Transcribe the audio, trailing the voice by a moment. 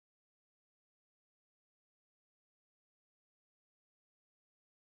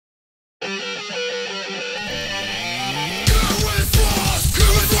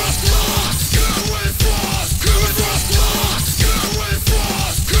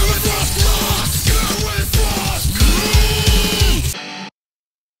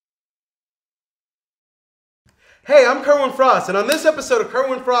Hey, I'm Kerwin Frost, and on this episode of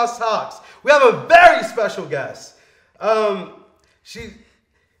Kerwin Frost Talks, we have a very special guest.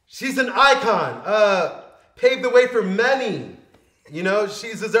 She's an icon, paved the way for many. You know,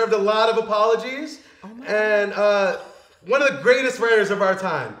 she's deserved a lot of apologies, and one of the greatest writers of our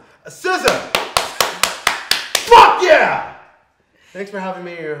time, SZA. Fuck yeah! Thanks for having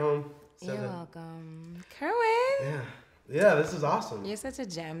me in your home, SZA. You're welcome. Kerwin. Yeah, this is awesome. You're such a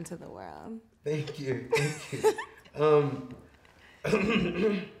gem to the world. Thank you.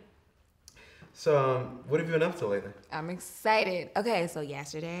 So, what have you been up to lately? I'm excited. Okay, so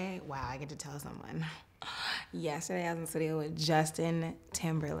yesterday, wow, I get to tell someone. Yesterday, I was in the studio with Justin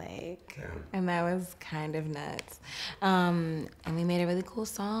Timberlake. Damn. And that was kind of nuts. And we made a really cool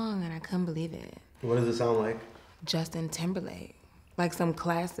song, and I couldn't believe it. What does it sound like? Justin Timberlake. Like some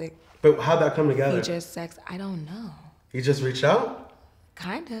classic But how'd that come together? future sex. I don't know. He just reached out?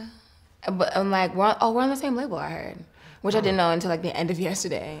 Kinda. But I'm like, we're on the same label, I heard. Which I didn't know until like the end of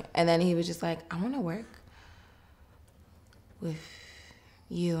yesterday. And then he was just like, I want to work with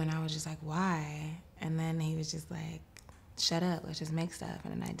you. And I was just like, why? And then he was just like, shut up, let's just make stuff.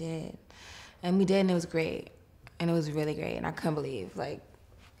 And then I did. And we did, and it was great. And it was really great. And I couldn't believe like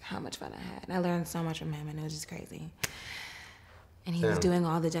how much fun I had. And I learned so much from him, and it was just crazy. And he was doing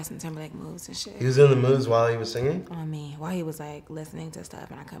all the Justin Timberlake moves and shit. He was in the moves while he was singing? On me, while he was like listening to stuff,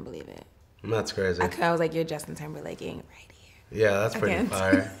 and I couldn't believe it. That's crazy. I was like, you're Justin Timberlaking right here. Yeah, that's pretty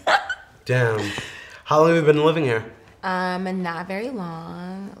fire. Damn. How long have you been living here? Not very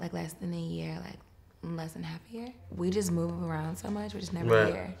long, like less than a year, like less than half a year. We just move around so much, we're just never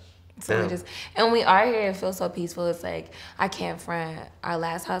here. So and we are here, it feels so peaceful. It's like, I can't front. Our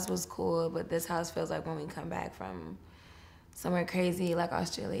last house was cool, but this house feels like when we come back from somewhere crazy like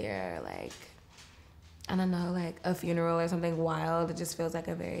Australia or like, I don't know, like a funeral or something wild. It just feels like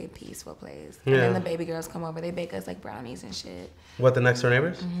a very peaceful place. Yeah. And then the baby girls come over. They bake us like brownies and shit. What, the next door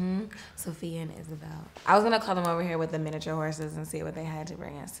neighbors? Mm-hmm. Sophia and Isabel. I was going to call them over here with the miniature horses and see what they had to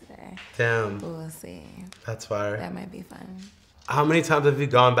bring us today. Damn. But we'll see. That's fire. That might be fun. How many times have you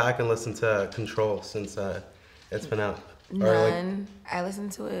gone back and listened to Control since it's been out? None. I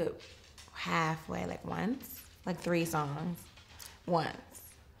listened to it halfway, like once. Like 3 songs. Once.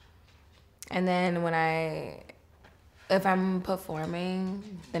 And then if I'm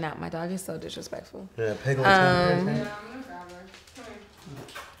performing, then my dog is so disrespectful. Yeah, Piglet's I'm gonna grab her. Come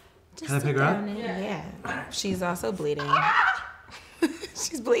here. Can I pick her up? Yeah. She's also bleeding.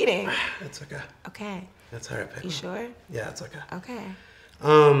 She's bleeding. It's okay. Okay. That's all right, Piglet. You sure? Yeah, it's okay. Okay.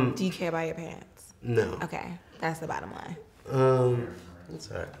 Do you care about your parents? No. Okay. That's the bottom line. It's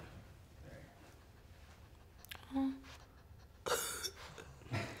all right.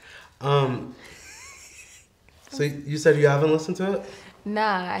 So you said you haven't listened to it?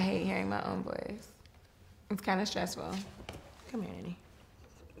 Nah, I hate hearing my own voice. It's kind of stressful. Come here, Annie.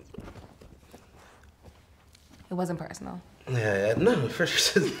 It wasn't personal. Yeah, no, for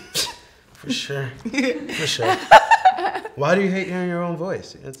sure. For sure. For sure. Why do you hate hearing your own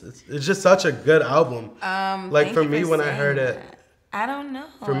voice? It's just such a good album. Like for me when I heard it. I don't know.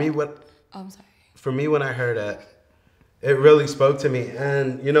 For me Oh, I'm sorry. For me when I heard it, it really spoke to me.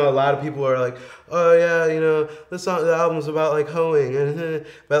 And you know, a lot of people are like, oh yeah, you know, the album's about like hoeing.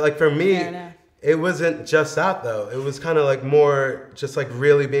 But like for me, it wasn't just that though. It was kind of like more just like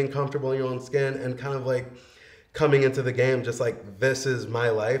really being comfortable in your own skin and kind of like coming into the game just like, this is my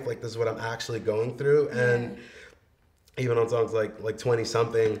life, like this is what I'm actually going through. And even on songs like 20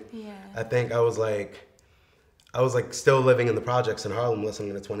 something, I think I was like still living in the projects in Harlem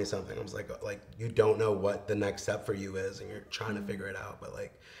listening to 20 something. I was like you don't know what the next step for you is and you're trying to figure it out, but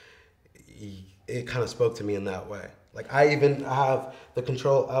like it kind of spoke to me in that way. Like I even have the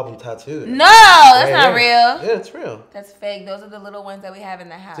Control album tattooed. No, that's not real. Yeah, it's real. That's fake. Those are the little ones that we have in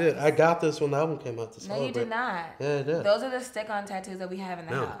the house. Dude, I got this when the album came out to celebrate. No, you did not. Yeah, I did. Those are the stick-on tattoos that we have in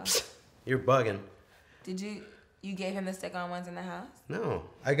the house. You're bugging. Did you gave him the stick-on ones in the house? No,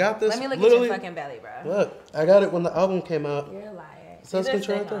 I got this. Let me look at your fucking belly, bro. Look, I got it when the album came out. You're a liar. It says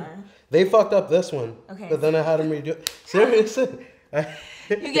Control right there. They fucked up this one. Okay. But then I had them redo it. Seriously.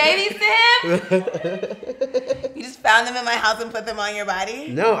 You gave these to him? You just found them in my house and put them on your body?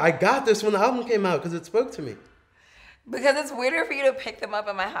 No, I got this when the album came out because it spoke to me. Because it's weirder for you to pick them up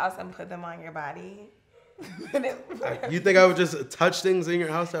in my house and put them on your body. You think I would just touch things in your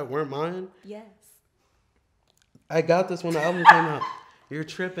house that weren't mine? Yes. I got this when the album came out. You're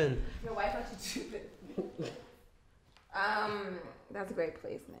tripping. Your wife got you tripping. That's a great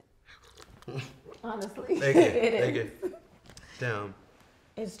placement. Honestly. Thank you. Thank you. Damn.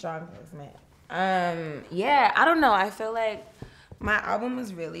 It's strong placement. Yeah, I don't know. I feel like my album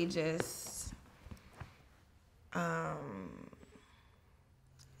was really just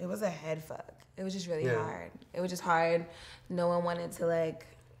It was a head fuck. It was just really hard. It was just hard. No one wanted to like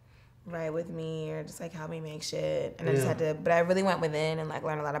write with me or just like help me make shit. And I just had to, but I really went within and like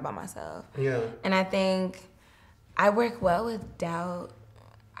learned a lot about myself. Yeah. And I think I work well with doubt.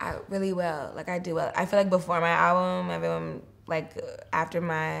 Really well. Like I do well. I feel like before my album, everyone like after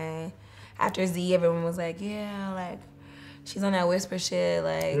Z, everyone was like, yeah, like she's on that whisper shit.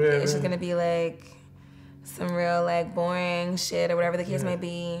 Like it's just gonna be like some real like boring shit or whatever the case may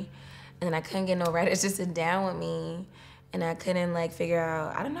be. And then I couldn't get no writers just sit down with me, and I couldn't like figure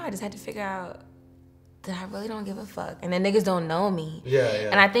out. I don't know. I just had to figure out that I really don't give a fuck, and then niggas don't know me. Yeah.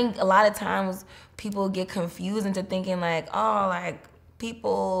 And I think a lot of times people get confused into thinking like, oh, like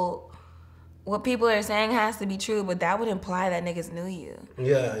what people are saying has to be true, but that would imply that niggas knew you.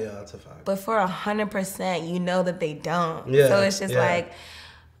 Yeah, that's a fact. But for 100%, you know that they don't. Yeah. So it's just like,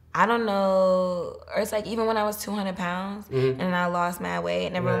 I don't know, or it's like even when I was 200 pounds and I lost mad weight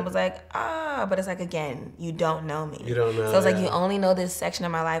and everyone was like, but it's like, again, you don't know me. You don't know. So it's like you only know this section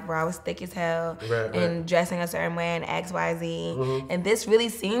of my life where I was thick as hell and dressing a certain way and X, Y, Z. And this really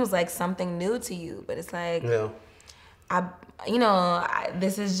seems like something new to you, but it's like,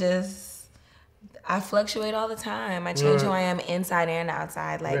 this is just, I fluctuate all the time. I change who I am inside and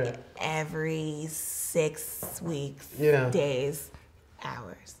outside, like every 6 weeks, days,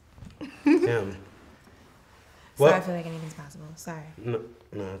 hours. Damn. So I feel like anything's possible. Sorry. No,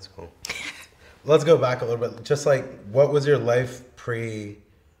 it's cool. Let's go back a little bit. Just like, what was your life pre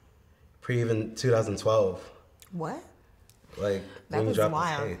even 2012? What? Like, that when was you dropped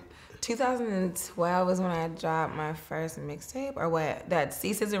wild. 2012 was when I dropped my first mixtape, or what? That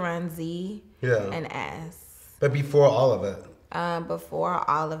ceases around Z and S. But before all of it? Before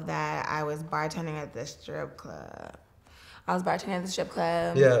all of that, I was bartending at the strip club. I was bartending at the strip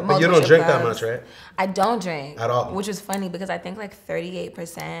club. Yeah, but you don't drink that much, right? I don't drink. At all. Which was funny because I think like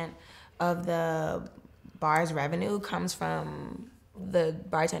 38% of the bar's revenue comes from the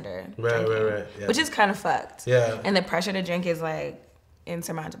bartender drinking. Right. Yeah. Which is kind of fucked. Yeah. And the pressure to drink is like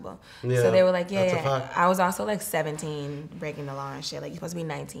insurmountable. Yeah. So they were like, I was also like 17 breaking the law and shit. Like you're supposed to be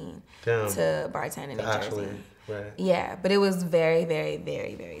 19 to bartend in New Jersey. Right. Yeah, but it was very, very,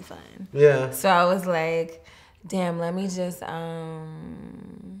 very, very fun. Yeah. So I was like, damn, let me just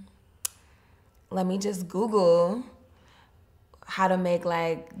Google how to make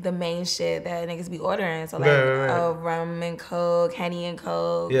like the main shit that niggas be ordering. So like rum and coke, Henny and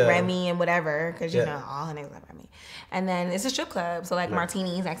coke, Remy and whatever, because you know all niggas love Remy. And then it's a strip club, so like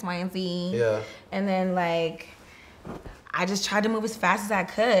martinis, X, Y, and Z. Yeah. And then like I just tried to move as fast as I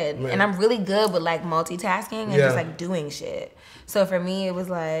could, and I'm really good with like multitasking and just like doing shit. So for me, it was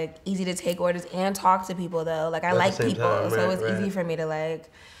like easy to take orders and talk to people though. Like I like people, so it was easy for me to like,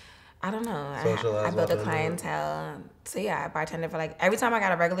 I don't know. I built a clientele. So yeah, I bartended for like every time I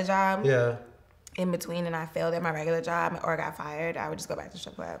got a regular job. Yeah. In between, and I failed at my regular job or got fired, I would just go back to the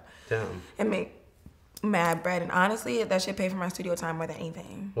strip club. Damn. And make mad bread. And honestly, that shit paid for my studio time more than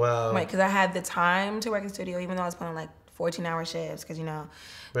anything. Wow. Right, because I had the time to work in the studio, even though I was pulling like 14-hour shifts, because you know,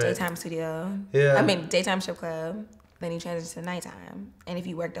 daytime studio. Yeah. I mean, daytime strip club. Then you transition to nighttime. And if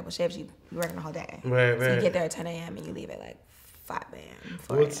you work double shifts, you're working the whole day. Right. So you get there at 10 a.m. and you leave at like 5 a.m.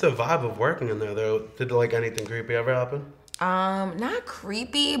 What's the vibe of working in there though? Did like anything creepy ever happen? Not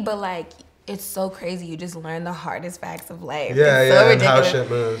creepy, but like it's so crazy. You just learn the hardest facts of life. Yeah, it's so ridiculous. And how shit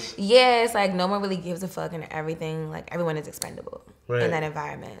moves. Yeah, it's like no one really gives a fuck and everything. Like everyone is expendable in that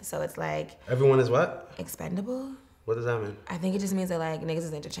environment. So it's like everyone is what? Expendable. What does that mean? I think it just means that like niggas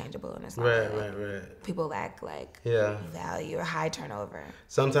is interchangeable and it's not right. People lack like value or high turnover.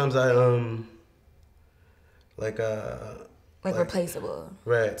 Sometimes I like replaceable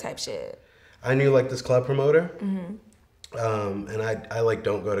type shit. I knew like this club promoter, and I like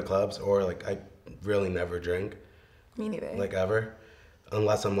don't go to clubs or like I really never drink. Me neither. Like ever,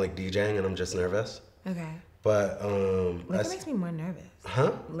 unless I'm like DJing and I'm just nervous. Okay. But liquor makes me more nervous.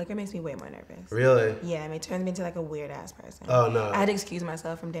 Huh? Liquor makes me way more nervous. Really? Yeah, it turns me into like a weird ass person. Oh no! I had to excuse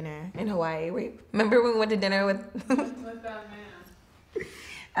myself from dinner in Hawaii. Remember when we went to dinner with? With that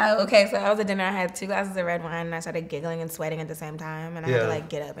man. Okay, so I was at dinner. I had 2 glasses of red wine, and I started giggling and sweating at the same time. And I had to like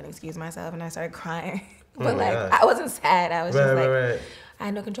get up and excuse myself, and I started crying. But like, I wasn't sad. I was just like, I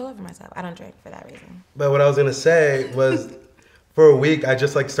had no control over myself. I don't drink for that reason. But what I was gonna say was, for a week, I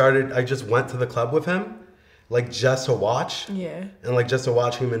just went to the club with him. Like just to watch, and like just to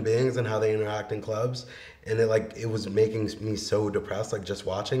watch human beings and how they interact in clubs, and it was making me so depressed, like just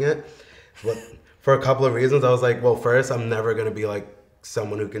watching it. But for a couple of reasons, I was like, well, first, I'm never gonna be like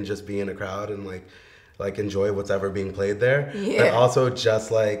someone who can just be in a crowd and like enjoy what's ever being played there. Yeah. But also just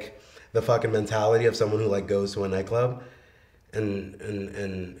like the fucking mentality of someone who like goes to a nightclub,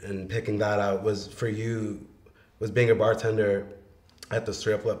 and picking that out was for you, was being a bartender at the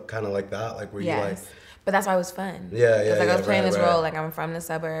strip club kind of like that, like were you like. But that's why it was fun. Yeah, Because like I was playing this role, like I'm from the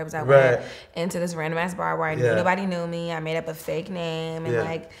suburbs. I went into this random ass bar where I knew nobody knew me. I made up a fake name and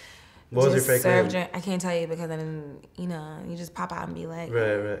like. What was your fake name? I can't tell you because I didn't. You know, you just pop out and be like.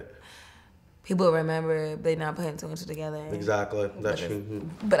 Right. People remember, but not putting two and two together. Exactly. That's true.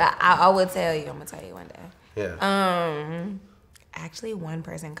 But I would tell you. I'm gonna tell you one day. Yeah. Actually, one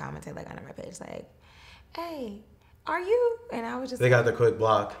person commented like on my page like, "Hey, are you?" And I was just. They got the quick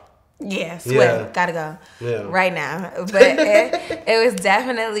block. Yeah, swear, gotta go right now. But it was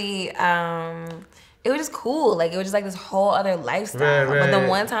definitely, it was just cool. Like, it was just like this whole other lifestyle. But the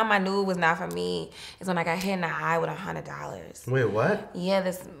one time I knew it was not for me is when I got hit in the eye with $100. Wait, what? Yeah,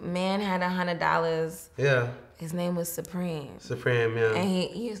 this man had $100. Yeah. His name was Supreme. Supreme, yeah. And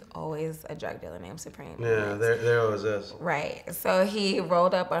he's always a drug dealer named Supreme. Yeah, there always is. Right. So he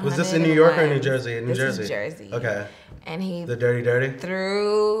rolled up 100. Was this in New York or New Jersey? In New Jersey. This is Jersey. Okay. And he the dirty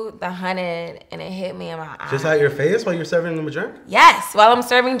threw the 100 and it hit me in my eye. Just out your face while you're serving them a drink? Yes, while I'm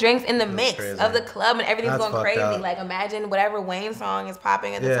serving drinks in the mix of the club and everything's going crazy. Up. Like imagine whatever Wayne song is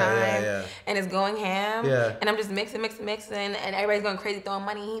popping at the time and it's going ham. Yeah. And I'm just mixing and everybody's going crazy throwing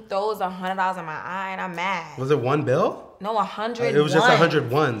money. He throws $100 in my eye and I'm mad. Was it one bill? No, 100. It was just 100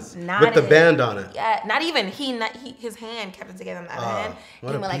 ones with the band on it. Yeah, not even. His hand kept it together in the other hand.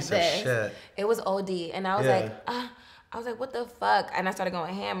 What a piece of shit. It was OD, and I was like, what the fuck? And I started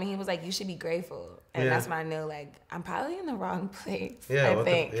going ham, and he was like, you should be grateful. And that's when I knew, like, I'm probably in the wrong place. I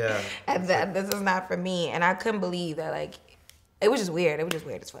think. And that this is not for me. And I couldn't believe that, like, it was just weird. It was just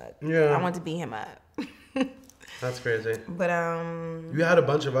weird as fuck. Yeah. I wanted to beat him up. That's crazy. But you had a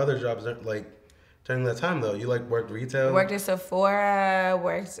bunch of other jobs, like. During that time, though, you like worked retail? Worked at Sephora,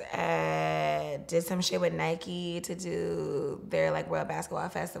 did some shit with Nike to do their like World Basketball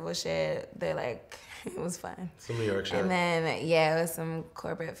Festival shit. They're like, it was fun. Some New York shit. And then, it was some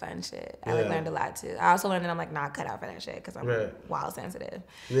corporate fun shit. I like learned a lot too. I also learned that I'm like not cut out for that shit because I'm wild sensitive.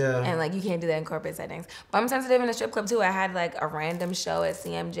 Yeah. And like you can't do that in corporate settings. But I'm sensitive in the strip club too. I had like a random show at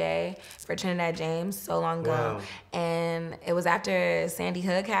CMJ for Trinidad James so long ago. Wow. And it was after Sandy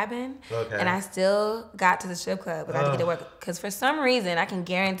Hook happened. Okay. And I still got to the strip club but I had to get to work. Because for some reason, I can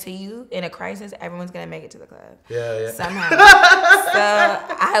guarantee you, in a crisis, everyone's going to make it to the club. Yeah. Somehow. So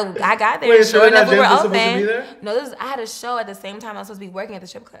I got there. Wait, sure enough, we were open. To be there? No, I had a show at the same time I was supposed to be working at the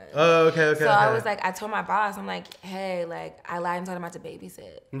strip club. Oh, okay. So I was like, I told my boss, I'm like, hey, like, I lied and told him I had to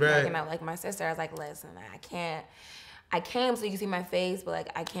babysit. Right. Like, and I, like, my sister, I was like, listen, I came so you can see my face, but, like,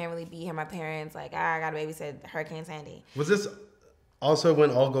 I can't really be here. My parents, like, I got to babysit Hurricane Sandy. Was this also when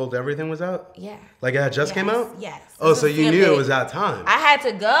All Gold Everything was out? Yeah. Like, it had just came out? Yes. Oh, so you knew it was that time. I had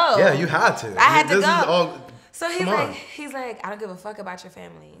to go. Yeah, you had to. I had to this go. Is all... So he's like, I don't give a fuck about your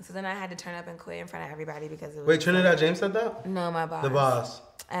family. So then I had to turn up and quit in front of everybody because it was. Wait, Trinidad James said that? No, my boss. The boss.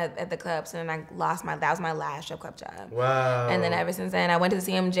 At the club. So then I lost that was my last strip club job. Wow. And then ever since then, I went to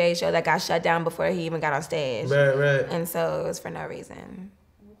the CMJ show that got shut down before he even got on stage. Right. And so it was for no reason.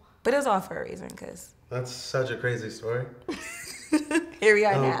 But it was all for a reason, because. That's such a crazy story. Here we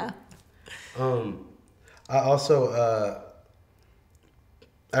are now. I also,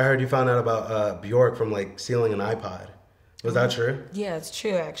 I heard you found out about Bjork from like stealing an iPod. Was that true? Yeah, it's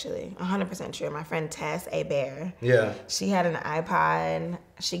true actually. 100% true. My friend Tess A. Bear. Yeah. She had an iPod.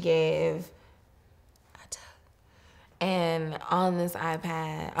 She gave. And on this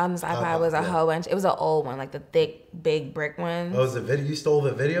iPad was a whole bunch. It was an old one, like the thick, big brick one. Oh, was the video? You stole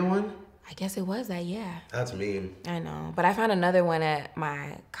the video one? I guess it was that, yeah. That's mean. I know. But I found another one at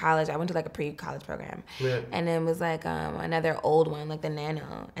my college. I went to like a pre-college program. Yeah. And it was like another old one, like the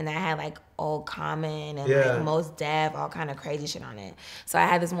Nano. And that had like Old Common and like Most Def, all kind of crazy shit on it. So I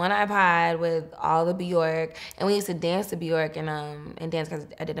had this one iPod with all the Bjork. And we used to dance to Bjork and dance because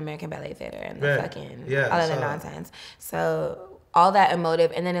I did American Ballet Theater and the fucking all of the nonsense. So all that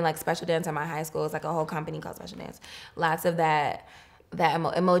emotive. And then in like special dance at my high school, it's like a whole company called Special Dance. Lots of that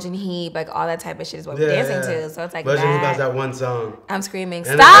Emoji Heap, like all that type of shit is what we're dancing to. So it's like Emoji Heap has that one song. I'm screaming,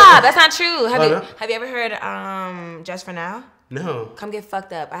 stop! That's not true. Have you ever heard Just For Now? No. Come Get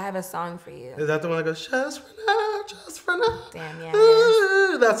Fucked Up. I have a song for you. Is that the one that goes, Just For Now, Just For Now? Damn, yeah.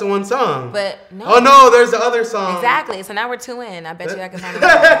 That's the one song. But no. Oh no, there's the other song. Exactly. So now we're 2 in. I bet you I can find it.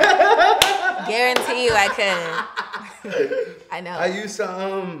 Guarantee you I could. I know. I used to,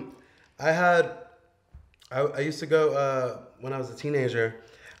 I used to go, when I was a teenager,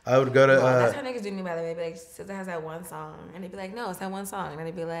 I would go to. Well, that's how niggas do me, by the way. Be like, SZA has that one song, and they'd be like, no, it's that one song, and then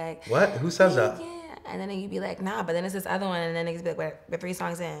they'd be like, what? Who says that? Yeah. And then you'd be like, nah, but then it's this other one, and then niggas be like, wait, we're 3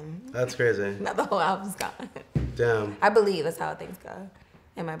 songs in. That's crazy. Not the whole album's gone. Damn. I believe that's how things go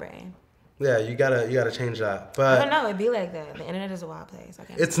in my brain. Yeah, you gotta change that. But I don't know, it'd be like that. The internet is a wild place.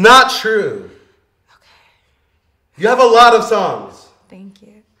 Okay. It's not true. Okay. You have a lot of songs. Thank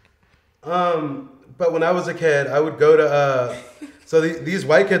you. But when I was a kid, I would go to so these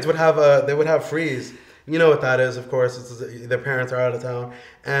white kids would have they would have freeze. You know what that is, of course. It's their parents are out of town,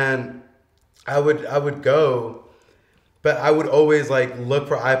 and I would go, but I would always like look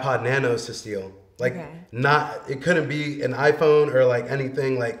for iPod Nanos to steal. Like it couldn't be an iPhone or like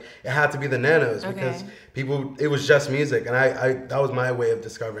anything. Like it had to be the Nanos because it was just music, and I that was my way of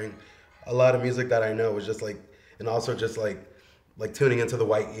discovering a lot of music that I know was just like, and also just like tuning into the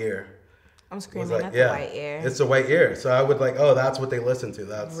white ear. I'm screaming at the white ear. It's the white ear. So I would like, oh, that's what they listen to.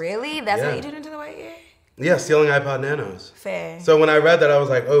 That's really? That's how you tuned into the white ear? Yeah, stealing iPod Nanos. Fair. So when I read that, I was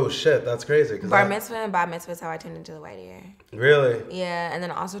like, oh shit, that's crazy. Bar mitzvah and bat mitzvah is how I tuned into the white ear. Really? Yeah, and then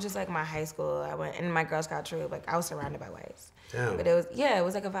also just like my high school, I went in my Girl Scout troop. Like I was surrounded by whites. Damn. But it was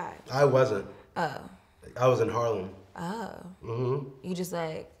like a vibe. I wasn't. Oh. I was in Harlem. Oh. Mm-hmm. You just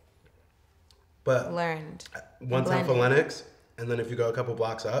like. But learned. One time for Lennox, and then if you go a couple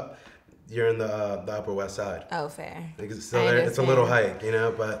blocks up, you're in the Upper West Side. Oh, fair. It's still there. It's a little hike, you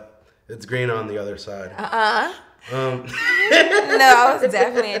know, but it's green on the other side. No, I was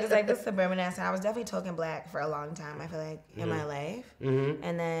definitely just like this suburban ass. I was definitely talking black for a long time. I feel like in my life,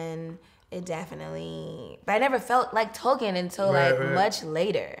 and then it definitely. But I never felt like talking until much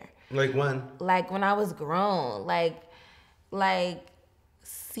later. Like when? Like when I was grown, like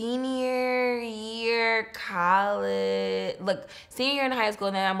senior year college. Look, senior year in high school,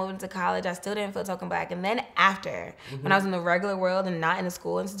 and then I moved into college. I still didn't feel talking black, and then after, when I was in the regular world and not in a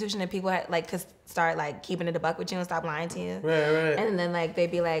school institution, and people had could start keeping it a buck with you and stop lying to you. Right. And then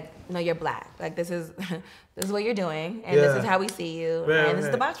they'd be like, "No, you're black. Like this is this is what you're doing, and this is how we see you, and this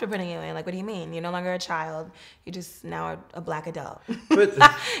is the box we're putting you in. Like, what do you mean? You're no longer a child. You're just now a black adult."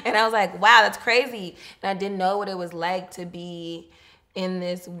 And I was like, "Wow, that's crazy." And I didn't know what it was like to be in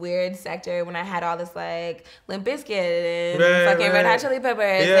this weird sector when I had all this Limp Bizkit and fucking Red Hot Chili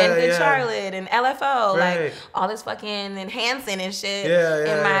Peppers and Good Charlotte and LFO, all this fucking and Hanson and shit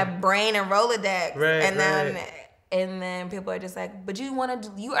in my brain and Rolodex. And then people are just like, but you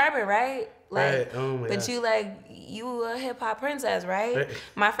urban, right? You a hip hop princess, right?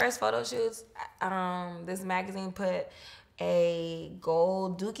 My first photo shoots, this magazine put a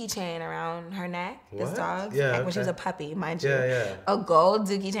gold dookie chain around her neck. This dog, when she was a puppy, mind you. A gold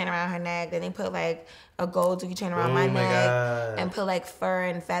dookie chain around her neck. Then they put a gold dookie chain around my neck and put fur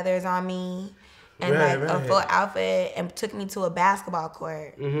and feathers on me and a full outfit and took me to a basketball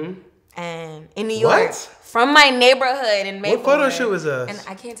court. And in New York, from my neighborhood in Maplewood. What photo shoot was this? And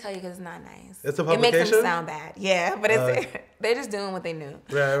I can't tell you because it's not nice. It's a publication? It makes them sound bad. Yeah, but they're just doing what they knew.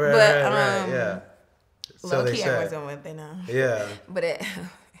 Right. Low key, everyone's doing what they know. Yeah. But it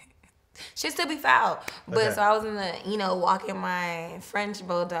should still be foul. But so I was in the, walking my French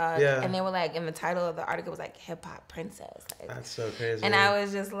bulldog, and they were in the title of the article was hip hop princess. That's so crazy. And I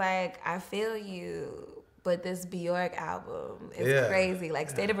was just I feel you. But this Bjork album is crazy.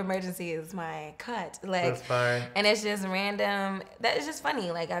 State of Emergency is my cut. That's fire. And it's just random. That is just funny.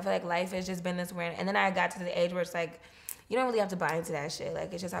 I feel like life has just been this weird. And then I got to the age where it's you don't really have to buy into that shit.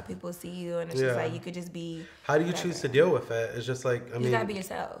 It's just how people see you, and it's just you could just be. How do you choose to deal with it? It's just you gotta be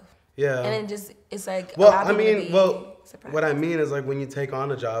yourself. Yeah. And then just it's what I mean is when you take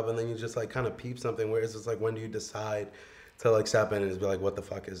on a job and then you just kind of peep something. Where it's just when do you decide to step in and just be what the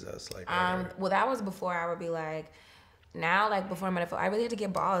fuck is this? Well, that was before I would be now before I'm at a I really had to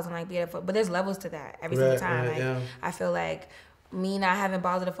get balls and be at a but there's levels to that every single time. I feel me not having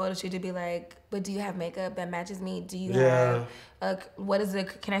balls at a photo shoot to be but do you have makeup that matches me? Do you have what is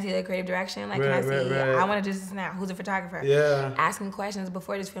can I see the creative direction? Can I see I want to do this now. Who's a photographer? Yeah. Asking questions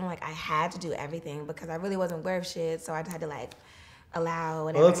before just feeling I had to do everything because I really wasn't worth shit. So I just had to allow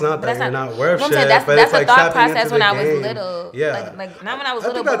whatever. Well, it's not that you're not worth shit. That's but that's it's the thought process when I was little. Yeah. Not when I was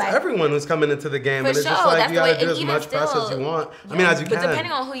little. I think that's everyone who's coming into the game, and it's just you gotta do as much press as you want. I mean, as you can. But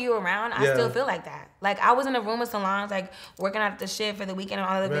depending on who you're around, I still feel like that. I was in a room with salons, working out the shit for the weekend and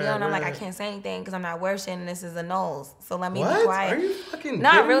all the video, and I'm I can't say anything because I'm not worth shit, and this is a nose. So let me be quiet. Are you fucking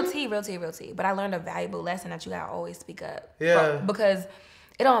Not real tea. But I learned a valuable lesson that you gotta always speak up. Yeah. Because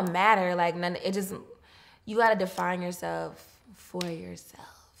it don't matter. You gotta define yourself for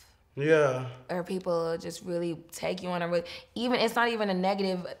yourself. Yeah. Or people just really take you on a really, even it's not even a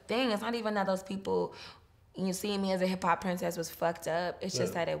negative thing. It's not even that those people you see me as a hip hop princess was fucked up. It's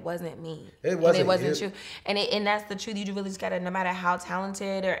just that it wasn't me. It wasn't. And it wasn't true. And that's the truth. You really just gotta, no matter how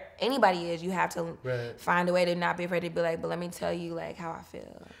talented or anybody is, you have to find a way to not be afraid to be like, but let me tell you like how I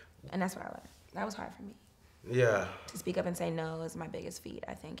feel. And that's what I learned. That was hard for me. Yeah. To speak up and say no is my biggest feat,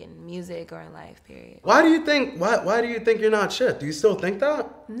 I think, in music or in life, period. Why do you think you're not shit? Do you still think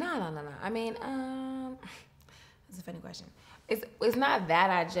that? No. I mean, that's a funny question. It's not that,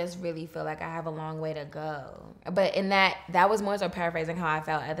 I just really feel like I have a long way to go. But in that was more so paraphrasing how I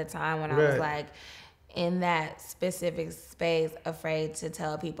felt at the time when I was like in that specific space, afraid to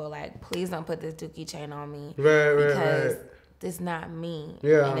tell people like, please don't put this dookie chain on me. Because it's not me.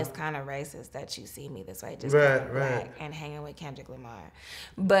 Yeah. And it's kind of racist that you see me this way, just because I'm black and hanging with Kendrick Lamar.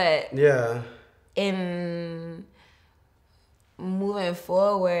 But in moving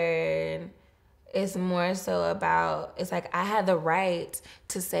forward, it's more so about, it's like I had the right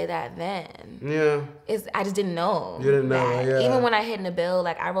to say that then. Yeah. I just didn't know. You didn't know, yeah. Even when I hit Nabil,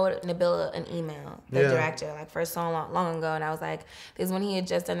 like I wrote Nabil an email, the director, like for so long ago, and I was like, this is when he had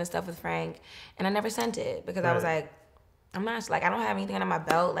just done the stuff with Frank, and I never sent it because I was like, I'm not, like, I don't have anything under my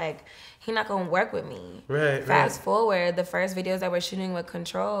belt, like, he not gonna work with me. Fast forward, the first videos that we're shooting with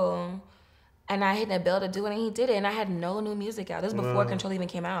Control, and I hit Nabil to do it, and he did it, and I had no new music out. This was before Control even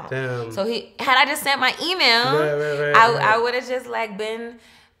came out. Damn. So had I just sent my email, I would have just like been.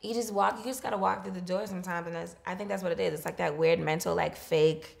 You just gotta walk through the door sometimes, and I think that's what it is. It's like that weird mental like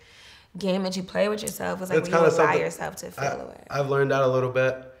fake game that you play with yourself. It's like when you allow yourself to feel away. I've learned that a little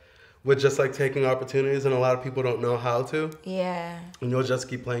bit with just like taking opportunities, and a lot of people don't know how to. Yeah. And you'll just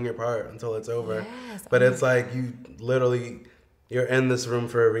keep playing your part until it's over. Yes. But it's like you're in this room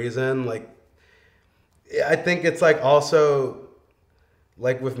for a reason, like. I think it's like also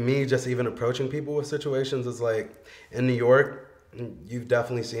like with me just even approaching people with situations, it's like in New York, you've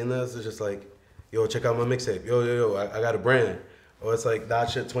definitely seen this. It's just like, yo, check out my mixtape. Yo, I got a brand. Or it's like that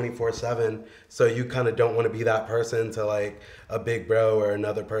shit 24/7. So you kind of don't want to be that person to like a big bro or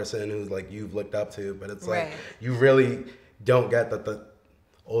another person who's like you've looked up to. But it's like you really don't get that the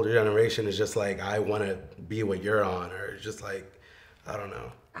older generation is just like, I want to be what you're on, or just like, I don't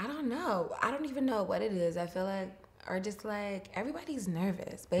know. I don't know. I don't even know what it is. I feel like, or just like, everybody's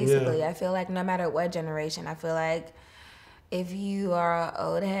nervous, basically. Yeah. I feel like no matter what generation, I feel like if you are an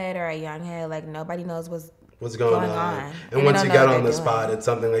old head or a young head, like nobody knows what's going on. And once you get on the spot, it's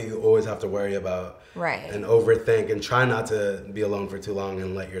something that you always have to worry about. Right. And overthink and try not to be alone for too long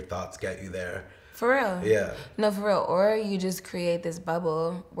and let your thoughts get you there. For real. Yeah. No, for real. Or you just create this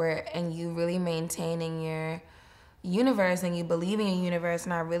bubble and you really maintaining your universe and you believe in your universe,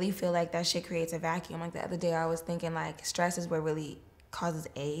 and I really feel like that shit creates a vacuum. Like the other day I was thinking like stress is what really causes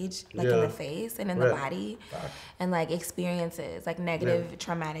age, like in the face and in the body, and like experiences, like negative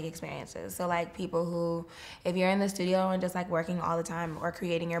traumatic experiences. So like people who, if you're in the studio and just like working all the time or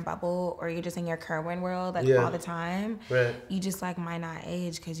creating your bubble, or you're just in your Kerwin world like all the time, you just like might not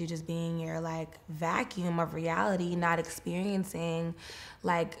age because you're just being your like vacuum of reality, not experiencing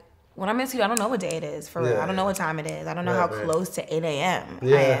like, when I'm in studio, I don't know what day it is, for real. I don't know what time it is. I don't know how close to 8 a.m. I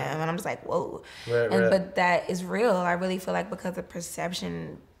am. And I'm just like, whoa. But that is real. I really feel like because the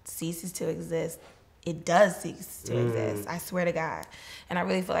perception ceases to exist, it does cease to exist. I swear to God. And I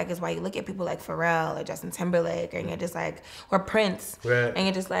really feel like it's why you look at people like Pharrell or Justin Timberlake, and you're just like, or Prince, and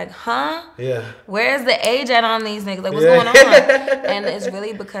you're just like, huh? Yeah. Where's the age at on these niggas? Like, what's going on? And it's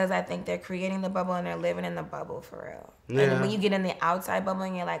really because I think they're creating the bubble and they're living in the bubble for real. Yeah. And when you get in the outside bubble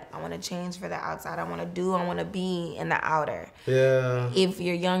and you're like, I want to change for the outside. I want to be in the outer. Yeah. If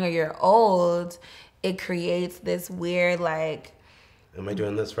you're young or you're old, it creates this weird like, am I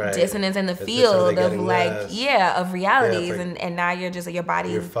doing this right? Dissonance in the field of like, of realities. Yeah, like, and now you're just, your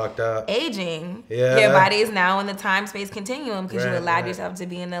body's fucked up. Aging. Yeah. Your body is now in the time-space continuum because you allowed yourself to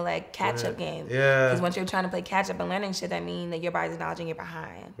be in the like catch-up game. Yeah. Because once you're trying to play catch-up and learning shit, that means that your body's acknowledging you're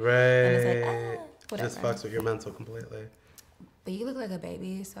behind. Right. And it's like, whatever. Just fucks with your mental completely. But you look like a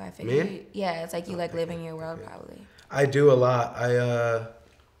baby, so I figure. Me? It's like you like live in your world probably. I do a lot. I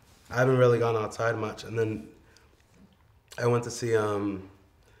haven't really gone outside much, and then I went to see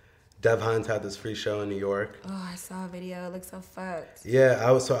Dev Hines had this free show in New York. Oh, I saw a video. It looks so fucked.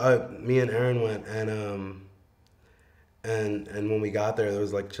 Yeah, me and Aaron went, and when we got there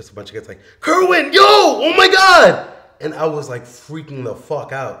was like just a bunch of kids like, Kerwin, yo, oh my God! And I was like freaking the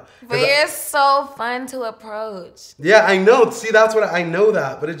fuck out. But you're so fun to approach. Yeah, I know. See, that's what I know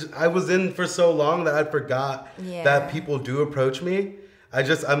that, but I was in for so long that I forgot that people do approach me. I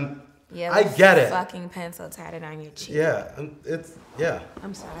get it. Fucking pencil tatted on your cheek. Yeah,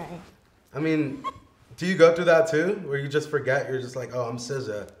 I'm sorry. I mean, do you go through that too, where you just forget? You're just like, oh, I'm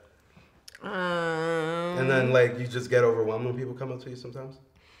SZA. And then like you just get overwhelmed when people come up to you sometimes?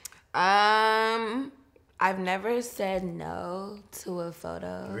 I've never said no to a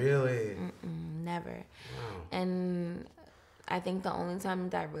photo. Really? Never. Wow. And I think the only time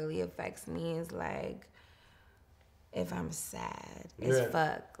that really affects me is like if I'm sad as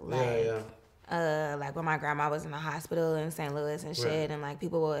fuck. Like, like when my grandma was in the hospital in St. Louis and shit, and like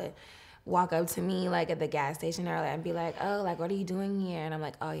people would walk up to me like at the gas station earlier and be like, "Oh, like what are you doing here?" And I'm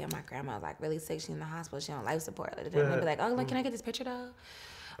like, "Oh yeah, my grandma's like really sick. She's in the hospital. She's on life support." And they'd be like, "Oh, like can I get this picture though?"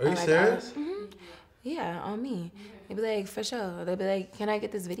 Are you serious? Yeah, on me. They'd be like, for sure. They'd be like, can I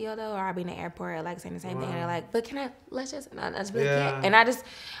get this video though? Or I'll be in the airport like saying the same thing. And they're like, but can I, let's just, and I just be like, yeah. And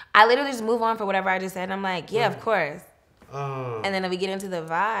I literally just move on for whatever I just said. And I'm like, yeah, of course. And then we get into the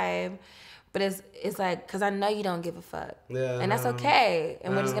vibe, but it's like, cause I know you don't give a fuck. Yeah. And that's okay.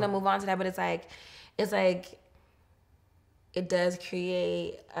 And we're just gonna move on to that. But it's like, it does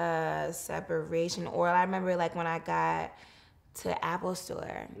create a separation. Or I remember like when I got to Apple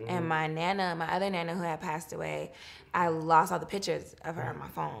Store and my other nana who had passed away, I lost all the pictures of her on my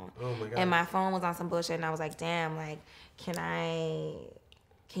phone. Oh my God. And my phone was on some bullshit and I was like, damn, like, can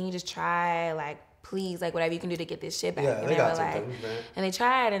you just try, like, please, like, whatever you can do to get this shit back. Yeah, and they got like, something, right? And they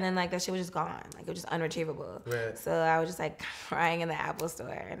tried, and then, like, that shit was just gone. Like, it was just unretrievable. Right. So I was just, like, crying in the Apple Store,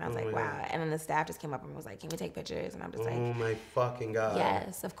 and I was like, wow. God. And then the staff just came up and was like, can we take pictures? And I'm just like, oh my fucking God.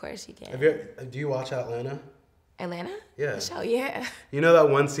 Yes, of course you can. Do you watch Atlanta? Atlanta? Yeah. The show, yeah. You know that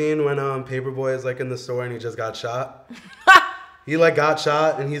one scene when Paperboy is, like, in the store and he just got shot? He, like, got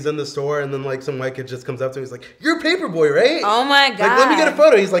shot, and he's in the store, and then, like, some white kid just comes up to him. He's like, you're Paperboy, right? Oh, my God. Like, let me get a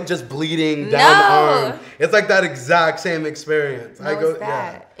photo. He's, like, just bleeding down the arm. It's, like, that exact same experience. No, it's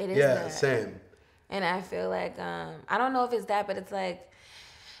that. Yeah. It is that. Same. And I feel like, I don't know if it's that, but it's like,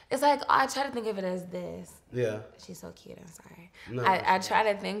 I try to think of it as this. Yeah. She's so cute. I'm sorry. No, I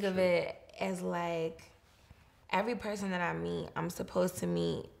try to think of it as, like, every person that I meet, I'm supposed to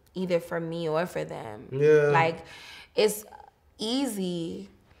meet either for me or for them. Yeah. Like, it's easy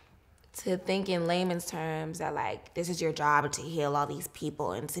to think in layman's terms that like this is your job to heal all these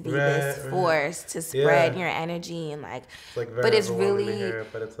people and to be this force to spread your energy and like, but it's really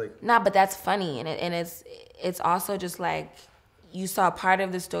but it's like but that's funny and it's also just like you saw part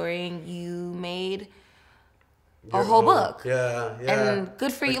of the story and you made a whole book. Yeah. And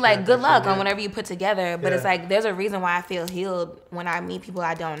good for you, like, good luck on whatever you put together. But it's like, there's a reason why I feel healed when I meet people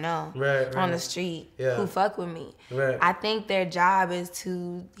I don't know on the street who fuck with me. Right. I think their job is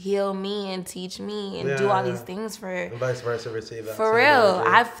to heal me and teach me and do all these things for... And vice versa, receive that. For real.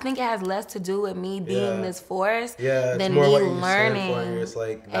 I think it has less to do with me being this force than me learning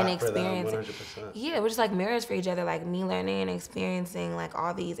and experiencing. Yeah, we're just like mirrors for each other, like me learning and experiencing like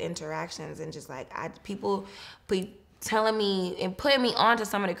all these interactions and just like people telling me and putting me on to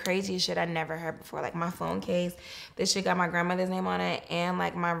some of the craziest shit I never heard before. Like my phone case, this shit got my grandmother's name on it, and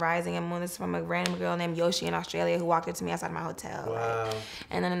like my rising and moon is from a random girl named Yoshi in Australia who walked up to me outside my hotel. Wow. Like,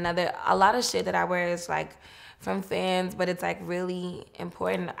 and then a lot of shit that I wear is like from fans, but it's like really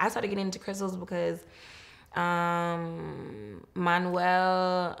important. I started getting into crystals because Manuel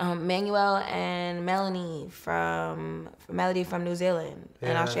and Melanie from New Zealand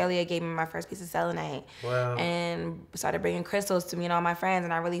and Australia gave me my first piece of selenite. Wow. And started bringing crystals to me and all my friends,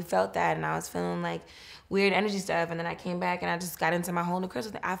 and I really felt that, and I was feeling like weird energy stuff, and then I came back and I just got into my whole new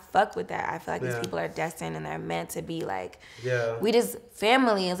crystal thing. I fuck with that. I feel like these people are destined and they're meant to be like, we just,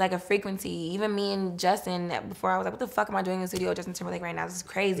 family is like a frequency. Even me and Justin, before I was like, what the fuck am I doing in the studio with Justin Timberlake right now? This is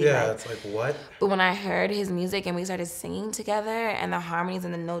crazy. Yeah, like, it's like, what? But when I heard his music and we started singing together and the harmonies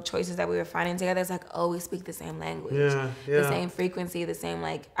and the note choices that we were finding together, it's like, oh, we speak the same language. The same frequency, the same,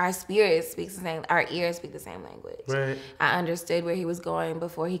 like, our spirit speaks the same, our ears speak the same language. Right. I understood where he was going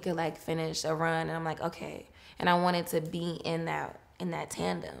before he could, like, finish a run, and I'm like, okay. And I wanted to be in that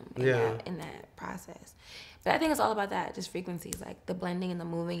tandem, in that process. But I think it's all about that, just frequencies, like the blending and the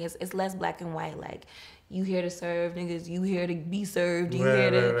moving. It's less black and white, like you here to serve niggas, you here to be served, you here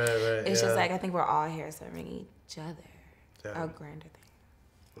to... Right. It's just like, I think we're all here serving each other. A grander thing.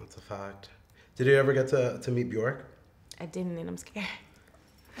 That's a fact. Did you ever get to meet Bjork? I didn't, and I'm scared.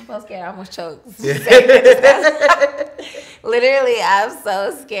 I'm so scared, I almost choked. Literally, I'm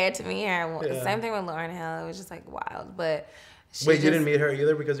so scared to meet her. Same thing with Lauryn Hill. It was just like wild. But wait, you didn't meet her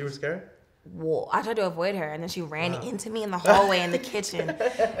either because you were scared? Well, I tried to avoid her, and then she ran into me in the hallway in the kitchen,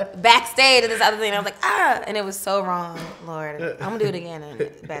 backstage, and this other thing. And I was like, and it was so wrong. Lord, I'm gonna do it again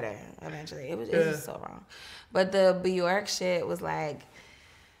and better eventually. It was just so wrong. But the Bjork shit was like,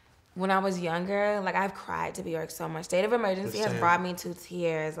 when I was younger, like I've cried to Bjork so much. State of Emergency has brought me to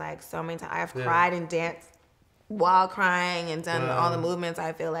tears like so many times. I've cried and danced while crying and done all the movements,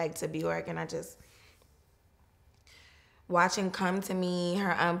 I feel like, to Bjork. And I just... Watching Come to Me,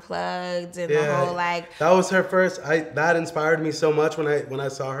 her Unplugged, and the whole, like... That was her first... That inspired me so much when I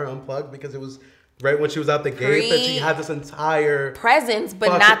saw her Unplugged, because it was right when she was out the gate that she had this entire... presence,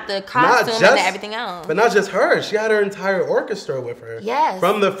 but not the costume and everything else. But not just her. She had her entire orchestra with her. Yes.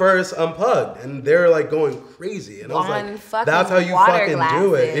 From the first Unplugged. And they're, like, going crazy. And I was like, that's how you fucking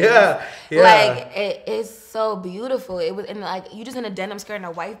do it. Yeah. Yeah. Like, it is so beautiful. It was... And, like, you just in a denim skirt and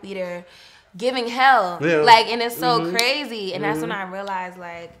a wife beater... giving hell, like, and it's so crazy, and that's when I realized,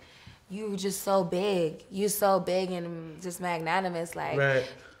 like, you just so big, you so big and just magnanimous, like,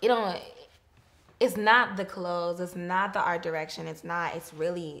 you know, it's not the clothes, it's not the art direction, it's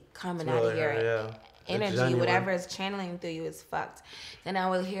really coming out of your energy, whatever is channeling through you is fucked. Then I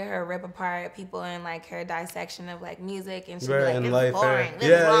would hear her rip apart people in, like, her dissection of, like, music, and she'd be like, this is boring, this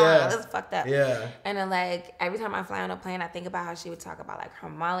is wrong, this is fucked up. And then, like, every time I fly on a plane, I think about how she would talk about, like, her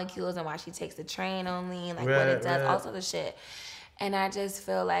molecules and why she takes the train only, and, like, what it does, all sorts of shit. And I just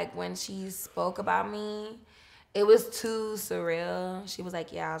feel like when she spoke about me, it was too surreal. She was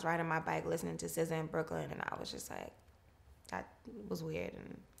like, I was riding my bike listening to SZA in Brooklyn, and I was just like, that was weird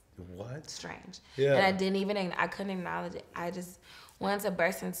and strange. And I couldn't acknowledge it. I just wanted to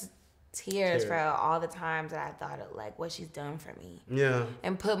burst into tears for all the times that I thought of, like, what she's done for me.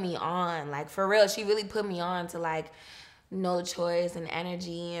 And put me on, like, for real. She really put me on to, like, no choice and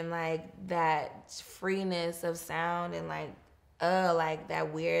energy and, like, that freeness of sound and, like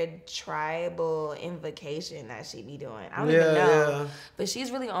that weird tribal invocation that she be doing. I don't even know. But she's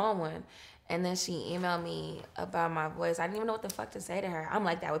really on one. And then she emailed me about my voice. I didn't even know what the fuck to say to her. I'm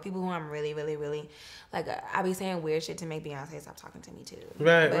like that with people who I'm really, really, really... Like, I be saying weird shit to make Beyonce stop talking to me, too.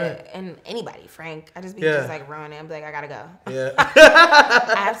 And anybody, Frank. I just be just, like, running and be like, I gotta go.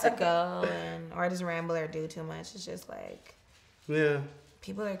 I have to go. Or I just ramble or do too much. It's just like...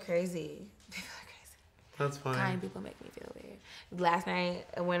 People are crazy. That's fine. Kind people make me feel weird. Last night,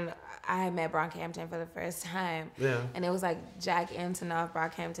 when I had met Brockhampton for the first time, and it was like Jack Antonoff,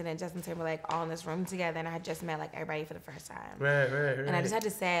 Brockhampton, and Justin Timberlake all in this room together, and I had just met, like, everybody for the first time. And I just had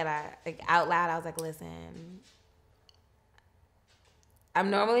to say it, like, out loud. I was like, listen, I'm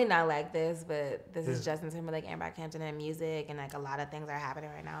normally not like this, but this is Justin Timberlake and Brockhampton and music, and, like, a lot of things are happening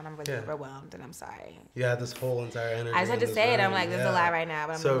right now, and I'm really overwhelmed, and I'm sorry. This whole entire energy. I just had to say it. I'm like, there's a lot right now,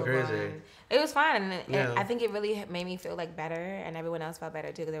 but I'm so really crazy. It was fun, and I think it really made me feel, like, better, and everyone else felt better,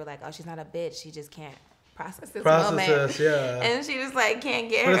 too, because they were like, oh, she's not a bitch, she just can't process this moment. And she just, like, can't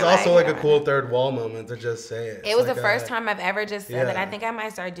get But it's also, like, a cool third wall moment to just say it. It was the first time I've ever just said that. I think I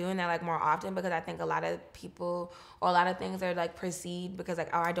might start doing that, like, more often, because I think a lot of people or a lot of things are, like, perceived because, like,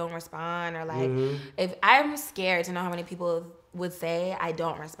 oh, I don't respond, or, like, if I'm scared to know how many people would say I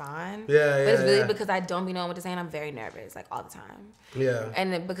don't respond. But it's really because I don't be knowing what to say, and I'm very nervous, like, all the time.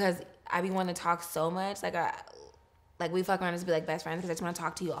 And because I be wanting to talk so much, like, we fuck around and just be, like, best friends, because I just want to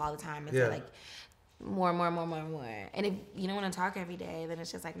talk to you all the time. It's like more. And if you don't want to talk every day, then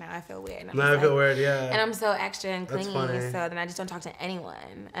it's just like, now I feel weird. And I feel weird, And I'm so extra and clingy, so then I just don't talk to anyone,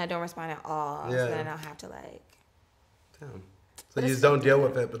 and I don't respond at all. So then I don't have to, like... Damn. So you just don't deal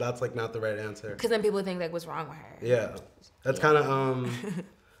with it, but that's, like, not the right answer. Because then people think, like, what's wrong with her? That's kind of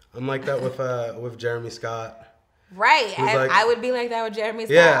I'm like that with Jeremy Scott. Like, I would be like that with Jeremy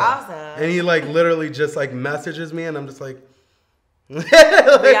Scott also. And he, like, literally just, like, messages me, and I'm just like...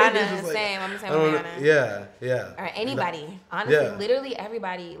 Rihanna, same. I'm the same with Rihanna. Or anybody. Honestly, literally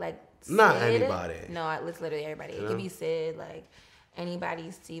everybody. Like, not Sid. anybody. No, it's literally everybody. It could be Sid, like, anybody,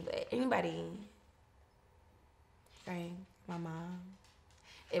 Steve, anybody. Right? My mom.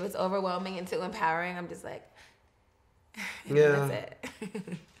 If it's overwhelming and too empowering, I'm just like, that's it.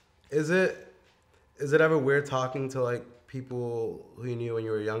 Is it ever weird talking to, like, people who you knew when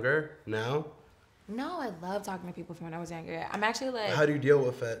you were younger now? No, I love talking to people from when I was younger. I'm actually, like... How do you deal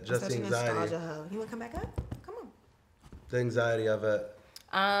with it? Just the anxiety. Nostalgia hoe. You want to come back up? Come on. The anxiety of it.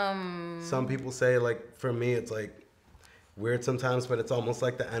 Some people say, like, for me, it's, like, weird sometimes, but it's almost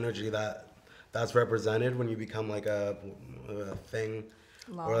like the energy that's represented when you become, like, a thing.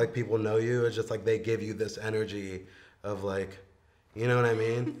 Or, like, people know you. It's just, like, they give you this energy of, like, you know what I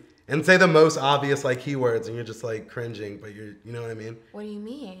mean? And say the most obvious, like, keywords, and you're just, like, cringing, but you know what I mean? What do you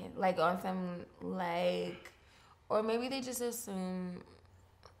mean? Like, on some, like, or maybe they just assume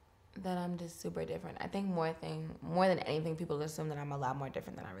that I'm just super different. I think more than anything, people assume that I'm a lot more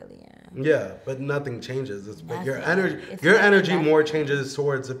different than I really am. Yeah, but nothing changes. It's, but your energy more changes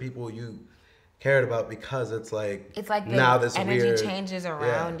towards the people you cared about because it's like the now this energy weird changes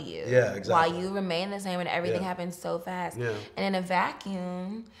around you. Yeah, exactly. While you remain the same and everything happens so fast. Yeah. And in a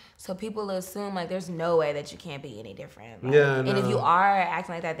vacuum, so people assume like there's no way that you can't be any different. Like, Yeah, and if you are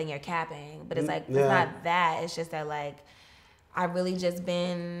acting like that, then you're capping. But it's like it's not that. It's just that like I really just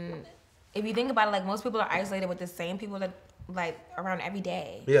been. If you think about it, like most people are isolated with the same people that like around every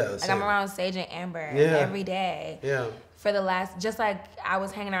day. Yeah. Like I'm around Sage and Amber every day. Yeah. For the last, just like I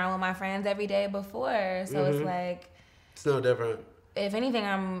was hanging around with my friends every day before. So it's like. It's no different. If anything,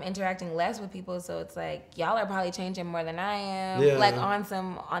 I'm interacting less with people. So it's like, y'all are probably changing more than I am. Yeah. Like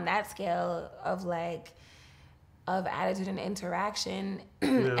on that scale of like, of attitude and interaction.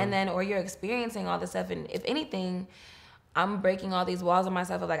 And then, or you're experiencing all this stuff. And if anything, I'm breaking all these walls on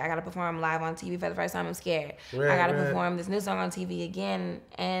myself of like, I gotta perform live on TV for the first time, I'm scared. I gotta perform this new song on TV again,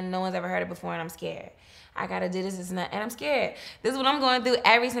 and no one's ever heard it before, and I'm scared. I gotta do this, and that, and I'm scared. This is what I'm going through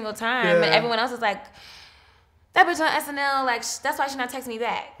every single time. And everyone else is like, that bitch on SNL, like, that's why she not texting me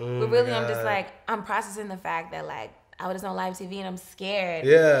back. But really, I'm just like, I'm processing the fact that like, I was on live TV and I'm scared.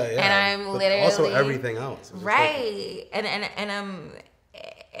 Yeah. And I'm but literally. also everything else. Right. And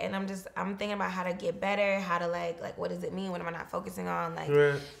I'm thinking about how to get better, how to like what does it mean? What am I not focusing on? Like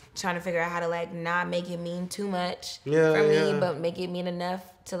trying to figure out how to like not make it mean too much for me, but make it mean enough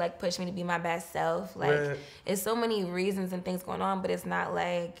to like push me to be my best self. Like it's so many reasons and things going on, but it's not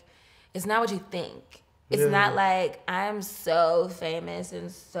like, it's not what you think. It's not like I'm so famous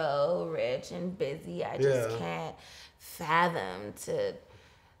and so rich and busy. I just can't fathom to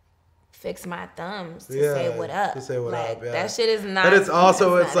fix my thumbs to say what up. To say what like, up, yeah. That shit is not. But it's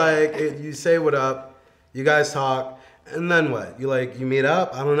also, it's like, it. you say what up, you guys talk, and then what? You meet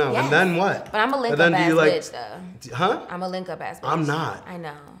up? I don't know. Yes. And then what? But I'm a link up ass bitch, though. Huh? I'm a link up ass bitch. I'm not. I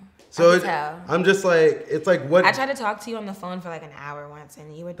know. So I'm just like, it's like what? I tried to talk to you on the phone for like an hour once,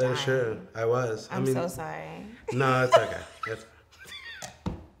 and you were dying. That's true. I was. I'm so sorry. No, it's okay.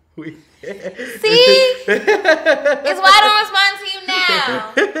 See? It's why I don't respond to you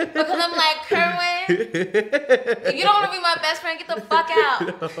now. Because I'm like, Kerwin, if you don't want to be my best friend, get the fuck out.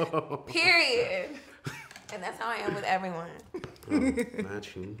 No. Period. And that's how I am with everyone.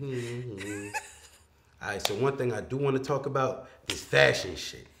 Not you. All right, so one thing I do want to talk about is fashion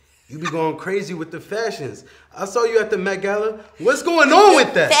shit. You be going crazy with the fashions. I saw you at the Met Gala. What's going on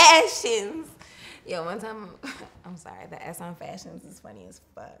with that? Fashions. Yo, one time, I'm sorry, the S on fashions is funny as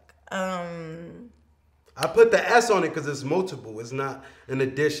fuck. I put the S on it because it's multiple. It's not an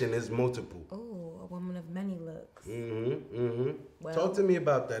addition, it's multiple. Oh, a woman of many looks. Well, talk to me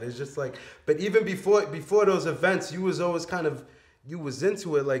about that. It's just like, but even before those events, you was always kind of, you was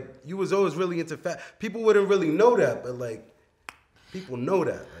into it. Like, you was always really into people wouldn't really know that, but like, people know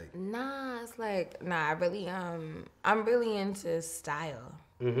that. Like, nah, it's like, I really, I'm really into style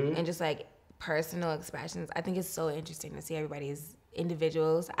and just like personal expressions. I think it's so interesting to see everybody's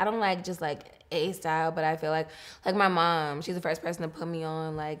individuals. I don't like just like a style, but I feel like my mom, she's the first person to put me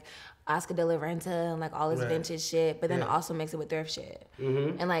on like Oscar de la Renta and like all this vintage shit, but then also mix it with thrift shit.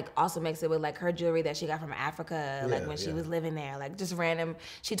 And like also mix it with like her jewelry that she got from Africa, like when she was living there, like just random.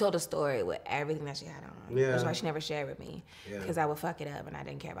 She told a story with everything that she had on. That's why she never shared with me, because I would fuck it up and I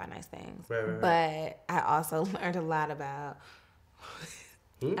didn't care about nice things. But I also learned a lot about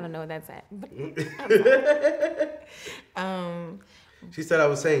I don't know what that's at. But she said I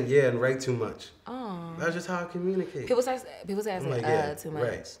was saying and right too much. Oh. That's just how I communicate. People say like, too much.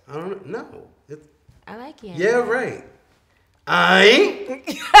 Right. I don't know. I like it. Yeah, right. I ain't.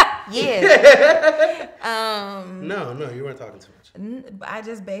 No, you weren't talking too much. I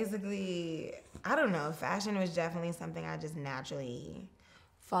just basically, I don't know. Fashion was definitely something I just naturally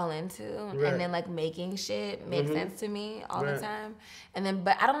fall into, and then like making shit make sense to me all the time, and then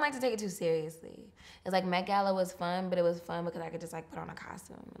but I don't like to take it too seriously. It's like Met Gala was fun, but it was fun because I could just like put on a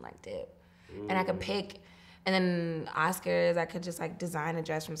costume and like dip, and I could pick, and then Oscars I could just like design a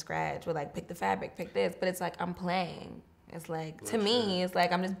dress from scratch, or like pick the fabric, pick this, but it's like I'm playing. It's like to me, it's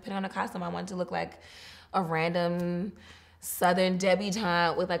like I'm just putting on a costume. I want to look like a random Southern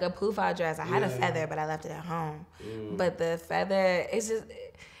debutante with like a pouffe dress. I had a feather, but I left it at home. But the feather, it's just,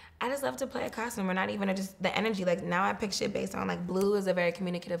 I just love to play a costume, or not even just the energy. Like now I pick shit based on like blue is a very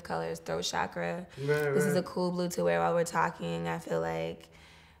communicative color. It's throat chakra. This is a cool blue to wear while we're talking. I feel like,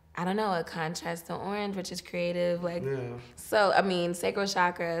 I don't know, a contrast to orange, which is creative. Like, so I mean, sacral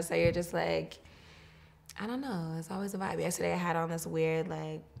chakra. So you're just like, I don't know. It's always a vibe. Yesterday I had on this weird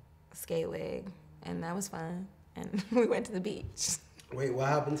like skate wig, and that was fun. And we went to the beach. Wait, what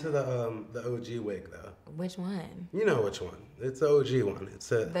happened to the OG wig though? Which one? You know which one? It's the OG one. It's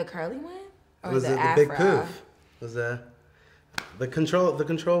the curly one, or was the it afro? The big poof? Was the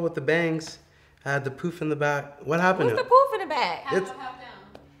control with the bangs? Had the poof in the back. What happened? What's the poof in the back? Half up, half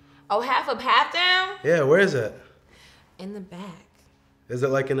down. Oh, half up, half down? Yeah, where is it? In the back. Is it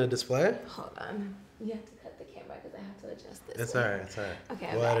like in a display? Hold on. You have to cut the camera because I have to adjust this. It's alright, it's alright. Okay,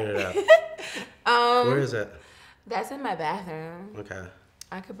 we'll edit it out. Where is it? That's in my bathroom. Okay.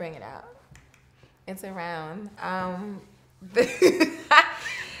 I could bring it out. It's around.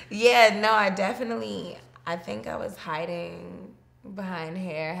 Yeah, no, I think I was hiding behind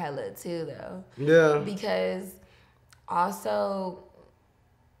hair hella too though. Yeah. Because also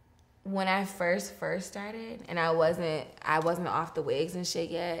when I first started and I wasn't off the wigs and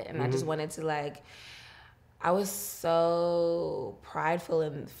shit yet, and I just wanted to like, I was so prideful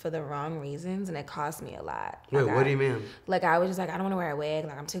and for the wrong reasons, and it cost me a lot. Wait, like what do you mean? Like I was just like, I don't want to wear a wig.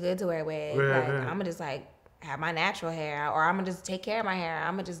 Like I'm too good to wear a wig. Right. I'm gonna just like have my natural hair, or I'm gonna just take care of my hair.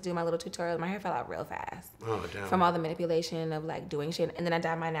 I'm gonna just do my little tutorials. My hair fell out real fast. Oh, damn. From all the manipulation of like doing shit, and then I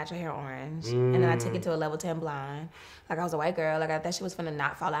dyed my natural hair orange, and then I took it to a level 10 blonde. Like I was a white girl. Like that shit was finna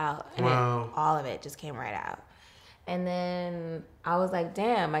not fall out, and Wow. then all of it just came right out. And then I was like,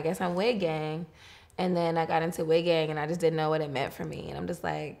 damn, I guess I'm wig gang. And then I got into wig gang, and I just didn't know what it meant for me. And I'm just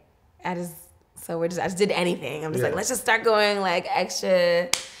like, I just did anything. I'm just like, let's just start going like extra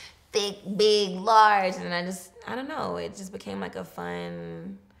thick, big, large. And I don't know, it just became like a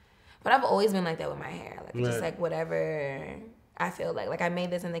fun, but I've always been like that with my hair. Like just like whatever I feel like I made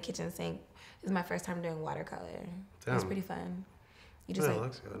this in the kitchen sink. This is my first time doing watercolor. Damn. It was pretty fun. You just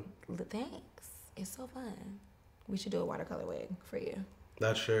looks good. Thanks. It's so fun. We should do a watercolor wig for you.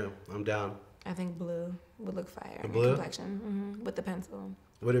 That's true. I'm down. I think blue would look fire. The blue? Complexion, with the pencil.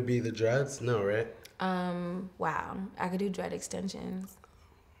 Would it be the dreads? No, right? Wow. I could do dread extensions.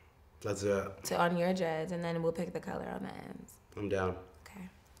 That's it. On your dreads, and then we'll pick the color on the ends. I'm down. Okay.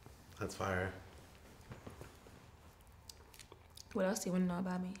 That's fire. What else do you want to know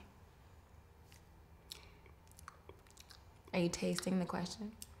about me? Are you tasting the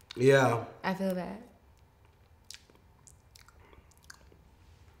question? Yeah. I feel that.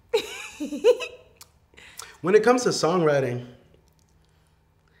 When it comes to songwriting,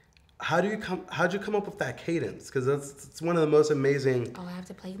 how'd you come up with that cadence? Because it's one of the most amazing. Oh, I have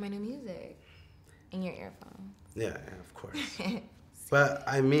to play my new music in your earphones. Yeah, of course. But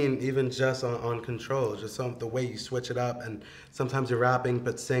I mean, even just on Control, just the way you switch it up, and sometimes you're rapping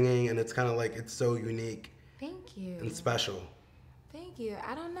but singing, and it's kind of like it's so unique. Thank you. And special. Thank you.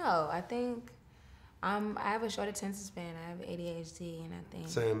 I don't know. I think I have a short attention span. I have ADHD, and I think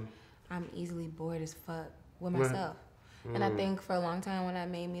Same. I'm easily bored as fuck with myself. Right. And I think for a long time when I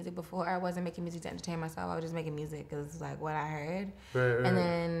made music before, I wasn't making music to entertain myself. I was just making music because it's like what I heard. Right. And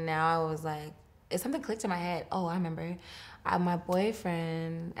then now I was like, something clicked in my head. Oh, I remember. My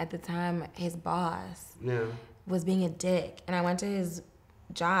boyfriend at the time, his boss, was being a dick. And I went to his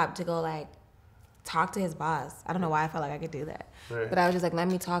job to go like talk to his boss. I don't know why I felt like I could do that. Right. But I was just like, let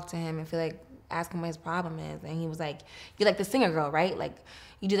me talk to him and feel like ask him what his problem is. And he was like, you're like the singer girl, right? Like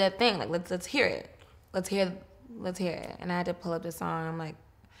you do that thing. Like let's hear it. Let's hear it. And I had to pull up the song. I'm like,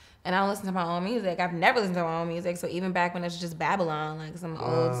 and I don't listen to my own music. I've never listened to my own music. So even back when it was just Babylon, like some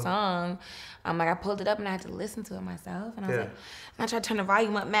old song, I'm like, I pulled it up and I had to listen to it myself. And I was like, and I tried to turn the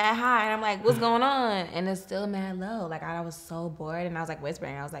volume up mad high. And I'm like, what's going on? And it's still mad low. Like I was so bored and I was like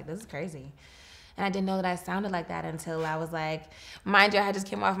whispering. I was like, this is crazy. And I didn't know that I sounded like that until I was like, mind you, I just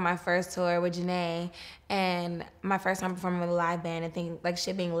came off my first tour with Janae, and my first time performing with a live band and think like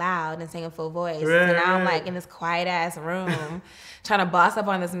shit being loud and singing full voice. Right, so now I'm like in this quiet ass room trying to boss up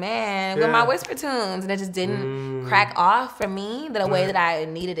on this man with my whisper tunes, and it just didn't crack off for me the way that I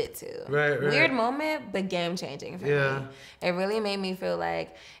needed it to. Right. Weird moment, but game changing for me. It really made me feel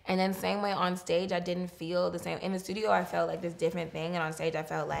like, and then same way on stage, I didn't feel the same. In the studio, I felt like this different thing, and on stage, I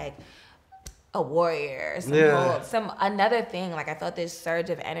felt like a warrior, some another thing. Like I felt this surge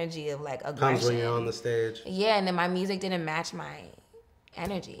of energy of like aggression. Comes when you're on the stage. Yeah, and then my music didn't match my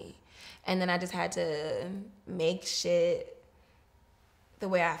energy, and then I just had to make shit the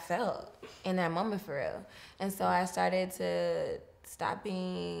way I felt in that moment for real. And so I started to stop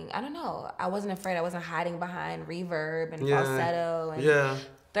being. I don't know. I wasn't afraid. I wasn't hiding behind reverb and falsetto and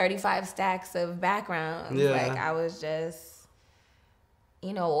 35 stacks of background. Like I was just.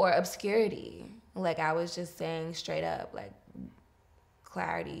 Or obscurity. Like I was just saying straight up, like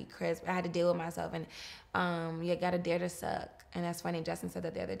clarity, crisp. I had to deal with myself, and you gotta dare to suck. And that's funny. Justin said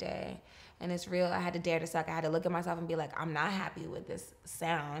that the other day, and it's real. I had to dare to suck. I had to look at myself and be like, I'm not happy with this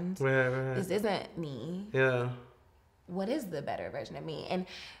sound. Right. This isn't me. Yeah. What is the better version of me? And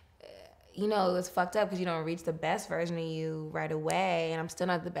it's fucked up because you don't reach the best version of you right away. And I'm still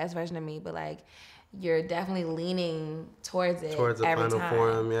not the best version of me, but like. You're definitely leaning towards it towards the every final time.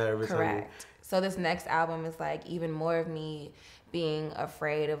 form, every time. Correct. So this next album is like even more of me being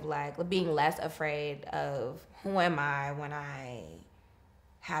afraid of like being less afraid of who am I when I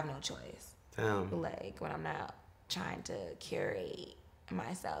have no choice. Damn. Like when I'm not trying to curate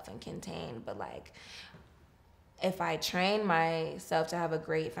myself and contain, but like if I train myself to have a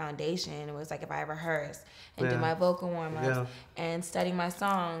great foundation, it was like if I rehearse and do my vocal warm-ups and study my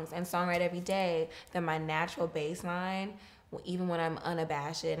songs and songwrite every day, then my natural baseline, even when I'm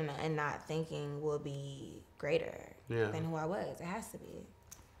unabashed and not thinking, will be greater than who I was. It has to be.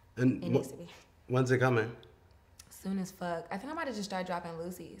 And it needs to be. When's it coming? Soon as fuck. I think I might have just started dropping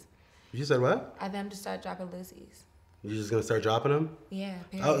Lucy's. You said what? I think I'm just start dropping Lucy's. You just gonna start dropping them? Yeah.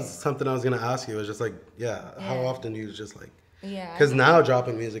 Period. That was something I was gonna ask you. It was just like, how often do you just like? Yeah. Because now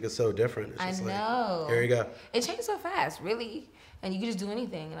dropping music is so different. It's just I know. Like, here you go. It changed so fast, really, and you can just do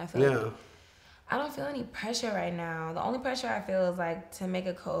anything. And I feel like I don't feel any pressure right now. The only pressure I feel is like to make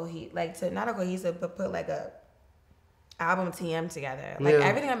a not a cohesive, but put like a album TM together. Like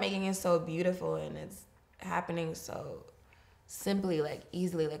everything I'm making is so beautiful and it's happening so simply, like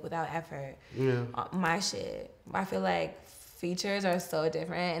easily, like without effort. Yeah. My shit. I feel like features are so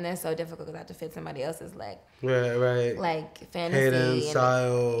different and they're so difficult because I have to fit somebody else's like fantasy cadence,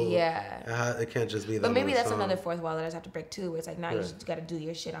 style. Yeah. It can't just be that. But maybe that's another fourth wall that I just have to break too, where it's like now you just got to do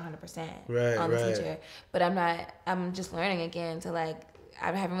your shit 100% on the feature. But I'm just learning again to like,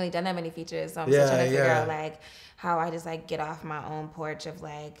 I haven't really done that many features, so I'm still trying to figure out like how I just like get off my own porch of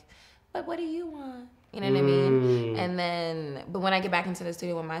like, but what do you want? You know what I mean? And then, but when I get back into the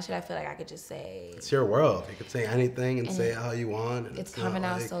studio with my shit, I feel like I could just say... It's your world. You could say anything and say it how you want. And it's coming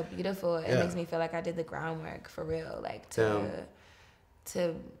out so beautiful. It makes me feel like I did the groundwork for real. Like to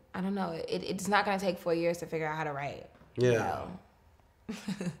I don't know. It's not going to take 4 years to figure out how to write. Yeah.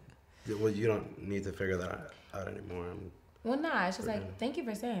 Well, you don't need to figure that out anymore. Well, nah, it's just like, thank you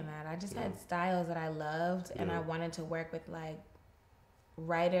for saying that. I just had styles that I loved and I wanted to work with like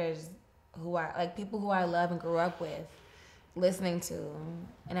writers who I like, people who I love and grew up with, listening to,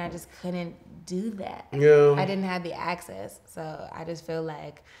 and I just couldn't do that. Yeah. I didn't have the access, so I just feel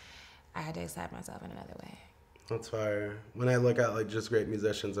like I had to accept myself in another way. That's fire. When I look at like just great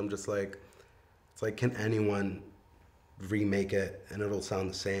musicians, I'm just like, it's like, can anyone remake it and it'll sound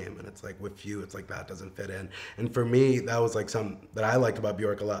the same? And it's like with you, it's like that doesn't fit in. And for me, that was like something that I liked about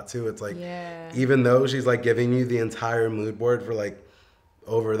Bjork a lot too. It's like, even though she's like giving you the entire mood board for like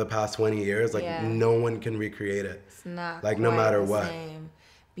over the past 20 years, like no one can recreate it. It's not like no matter what. Same.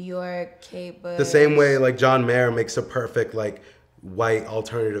 Bjork, Kate Bush. The same way like John Mayer makes a perfect like white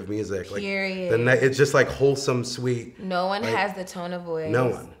alternative music. Period. Like it's just like wholesome, sweet. No one has the tone of voice. No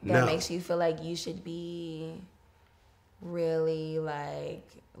one. That makes you feel like you should be really like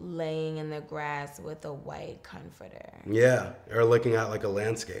laying in the grass with a white comforter. Yeah, or looking at like a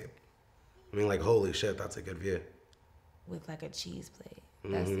landscape. I mean, like holy shit, that's a good view. With like a cheese plate.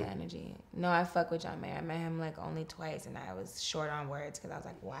 That's the energy. No, I fuck with John Mayer. I met him like only twice, and I was short on words because I was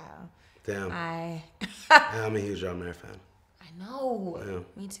like, wow. Damn. I'm a huge John Mayer fan. I know. Yeah.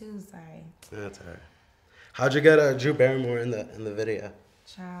 Me too. Sorry. That's alright. How'd you get Drew Barrymore in the video?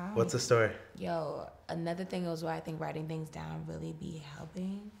 Child. What's the story? Yo, another thing was where I think writing things down really be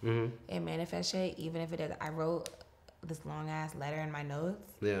helping and manifest shit, even if it is. I wrote this long ass letter in my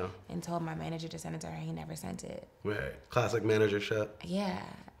notes. Yeah. And told my manager to send it to her. He never sent it. Right. Classic manager shit. Yeah.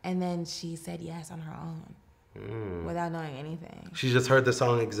 And then she said yes on her own. Without knowing anything. She just heard the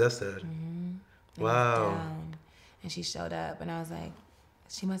song existed. Wow. And she showed up and I was like,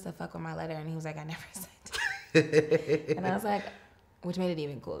 she must have fucked with my letter. And he was like, I never sent it. And I was like, which made it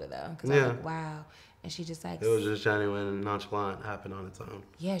even cooler though. Because I was like, wow. And she just like... It was just genuine and nonchalant. Happened on its own.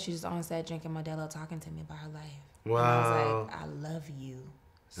 Yeah, she just on set drinking Modelo talking to me about her life. Wow. And I was like, I love you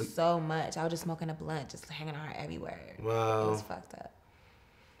so much. I was just smoking a blunt, just hanging on her everywhere. Wow. It was fucked up.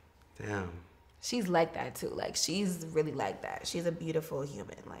 Damn. She's like that too. Like, she's really like that. She's a beautiful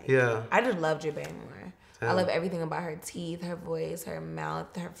human. Like, I just love Drew Barrymore. I love everything about her teeth, her voice, her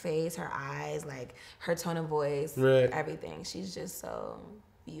mouth, her face, her eyes, like her tone of voice, everything. She's just so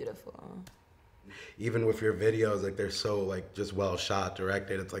beautiful. Even with your videos, like they're so like just well shot,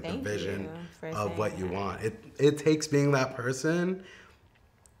 directed. It's like the vision of what you want. It takes being that person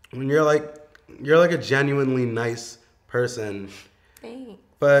when you're like a genuinely nice person. Thanks.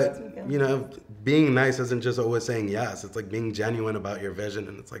 But, you know, being nice isn't just always saying yes. It's like being genuine about your vision.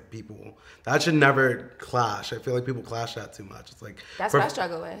 And it's like people, that should never clash. I feel like people clash that too much. It's like. That's what I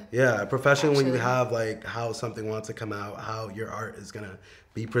struggle with. Yeah. Professionally, when you have like how something wants to come out, how your art is going to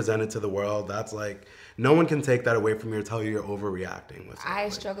be presented to the world, that's like, no one can take that away from you or tell you you're overreacting with something. I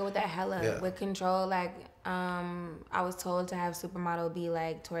struggle with that hella. With control, like, I was told to have Supermodel be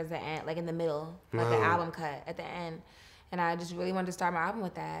like towards the end, like in the middle, like the album cut at the end. And I just really wanted to start my album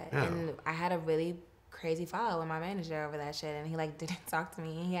with that. Yeah. And I had a really crazy follow with my manager over that shit. And he like didn't talk to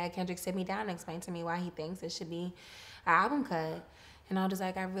me. He had Kendrick sit me down and explain to me why he thinks it should be an album cut. And I was just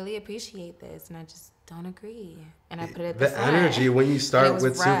like, I really appreciate this. And I just don't agree. And I put it the energy when you start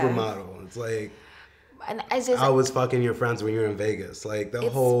with rough. Supermodel. It's like, and I just, was fucking your friends when you were in Vegas. Like the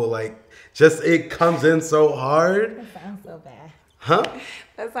whole, like, just it comes in so hard. That sounds so bad. Huh?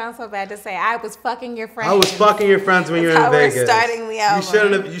 That sounds so bad to say. I was fucking your friends. I was fucking your friends when you were in Vegas. We're starting the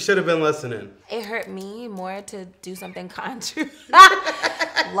album. You should have been listening. It hurt me more to do something contrary.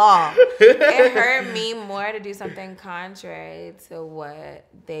 Long. It hurt me more to do something contrary to what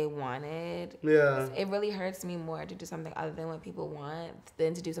they wanted. Yeah. It really hurts me more to do something other than what people want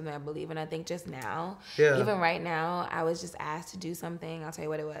than to do something I believe in. I think just now, even right now, I was just asked to do something. I'll tell you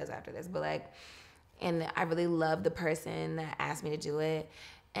what it was after this, but like. And I really love the person that asked me to do it.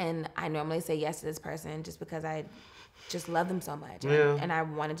 And I normally say yes to this person just because I just love them so much. Yeah. And I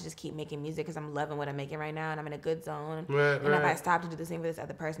wanted to just keep making music because I'm loving what I'm making right now and I'm in a good zone. Right, and if I stopped to do the same for this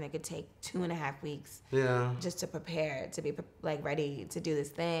other person, it could take 2.5 weeks just to prepare, to be like ready to do this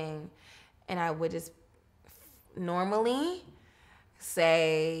thing. And I would just normally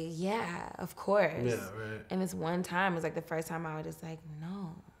say, yeah, of course. Yeah, right. And this one time was like the first time I was just like,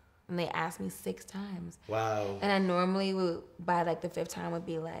 no. And they asked me 6 times. Wow. And I normally would, by like the 5th time, would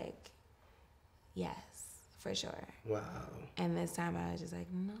be like, yes, for sure. Wow. And this time I was just like,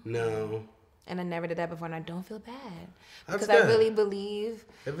 no. No. And I never did that before, and I don't feel bad. That's because good. I really believe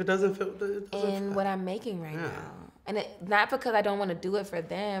if it doesn't feel in what I'm making right now. And not because I don't want to do it for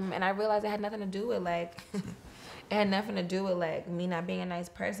them. And I realized it had nothing to do with like, it had nothing to do with like me not being a nice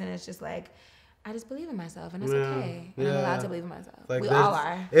person. It's just like, I just believe in myself, and it's okay. And I'm allowed to believe in myself. Like we all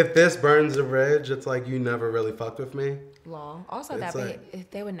are. If this burns a bridge, it's like you never really fucked with me. Long. Also, it's that, like,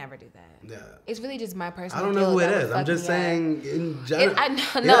 they would never do that. Yeah. It's really just my personal. I don't know who it is. I'm just saying in general. I know.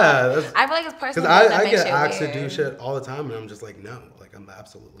 Yeah, I feel like it's personal. Because I get asked to do shit all the time, and I'm just like, no. Like, I'm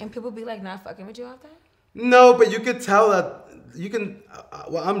absolutely. And people be like, not fucking with you off that? No, but you could tell that. You can,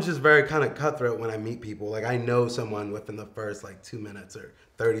 well, I'm just very kind of cutthroat when I meet people. Like, I know someone within the first, like, 2 minutes or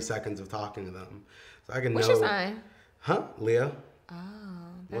 30 seconds of talking to them. So I can What's know. your sign? Huh? Leo. Oh,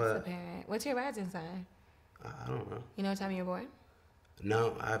 that's the parent. What's your rising sign? I don't know. You know what time you were born?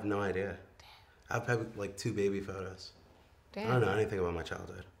 No, I have no idea. Damn. I've had, like, 2 baby photos. Damn. I don't know anything about my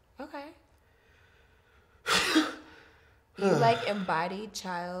childhood. Okay. You like embody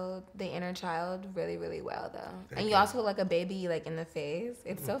the inner child really, really well though. And you also look like a baby like in the face.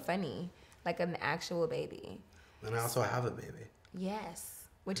 It's so funny. Like an actual baby. And I also have a baby. Yes.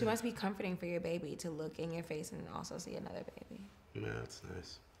 Which must be comforting for your baby to look in your face and also see another baby. Yeah, that's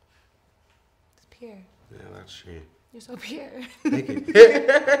nice. It's pure. Yeah, that's true. You're so pure. Thank you.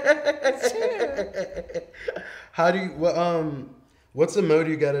 It's true. How do you what's the mode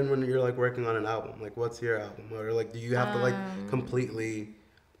you get in when you're like working on an album? Like, what's your album? Or like, do you have to like completely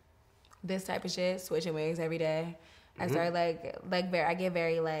this type of shit, switching wigs every day? I started I get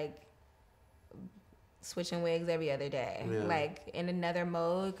very like switching wigs every other day, like in another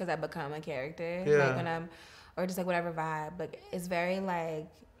mode because I become a character. Like when I'm, or just like whatever vibe. But it's very like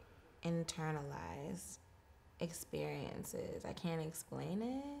internalized experiences. I can't explain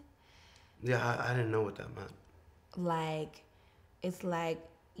it. Yeah, I didn't know what that meant. Like. It's like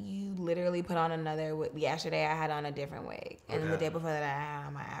you literally put on another wig. Yesterday I had on a different wig. And the day before that I had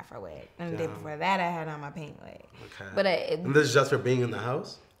on my afro wig. And the day before that I had on my pink wig. Okay. But and this is just for being in the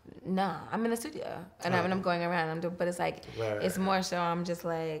house? No, I'm in the studio. And I'm going around. But it's like, it's more so I'm just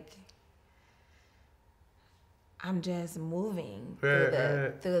like, I'm just moving through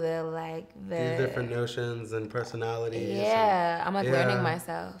the these different notions and personalities. Yeah, I'm like learning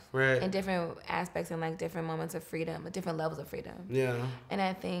myself. Right. In different aspects and like different moments of freedom, different levels of freedom. Yeah. And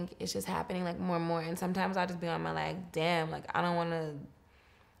I think it's just happening like more and more. And sometimes I'll just be on my like, damn, like I don't want to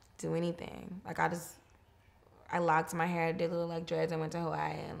do anything. Like I locked my hair, did little like dreads, and went to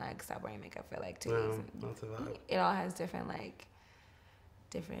Hawaii and like stopped wearing makeup for like 2 weeks. That's a vibe. It all has different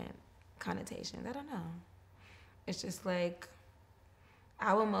connotations. I don't know. It's just like,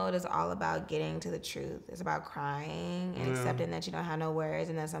 Album mode is all about getting to the truth. It's about crying and accepting that you don't have no words,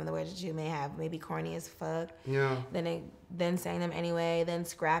 and that some of the words that you may have may be corny as fuck. Yeah. Then saying them anyway, then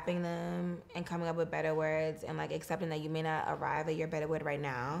scrapping them and coming up with better words, and like accepting that you may not arrive at your better word right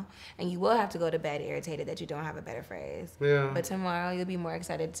now, and you will have to go to bed irritated that you don't have a better phrase. Yeah. But tomorrow you'll be more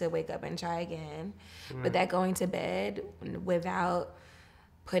excited to wake up and try again. But that going to bed without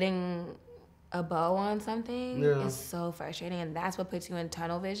putting a bow on something is so frustrating, and that's what puts you in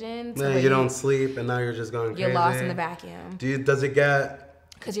tunnel vision. So you don't sleep, and now you're just going crazy. You're lost in the vacuum. Does it get?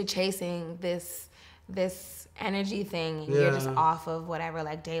 Because you're chasing this energy thing, and you're just off of whatever,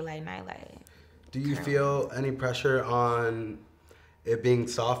 like daylight, nightlight. Do you feel any pressure on it being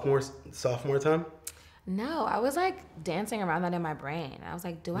sophomore time? No, I was like dancing around that in my brain. I was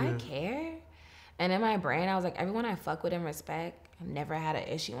like, do I care? And in my brain, I was like, everyone I fuck with and respect, never had an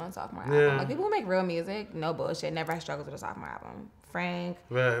issue on sophomore album. Like, people who make real music, no bullshit, never had struggles with a sophomore album. Frank.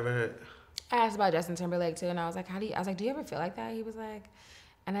 Right. I asked about Justin Timberlake too, and I was like, do you ever feel like that? He was like,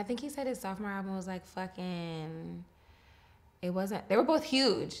 and I think he said his sophomore album was like fucking, it wasn't, they were both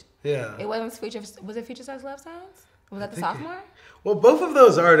huge. Yeah. It wasn't was it Future Sex Love Sounds? Was that the sophomore? Well, both of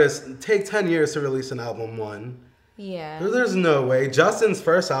those artists take 10 years to release an album, one. Yeah. There's no way. Justin's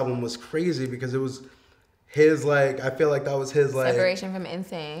first album was crazy because it was his, like, I feel like that was his, like... Separation from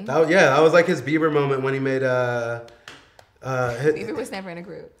Insane. That was, like, his Bieber moment when he made, Bieber was never in a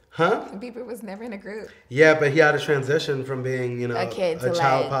group. Huh? Bieber was never in a group. Yeah, but he had a transition from being, you know, a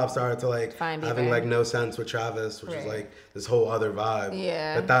child pop star to, like, having, like, No Sense with Travis, which is, like, this whole other vibe.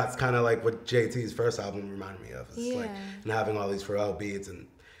 Yeah. But that's kind of, like, what JT's first album reminded me of. It's like, and having all these Pharrell beats.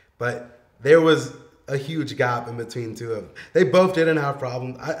 But there was a huge gap in between two of them. They both didn't have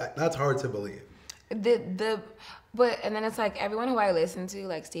problems. That's hard to believe. But and then it's like everyone who I listen to,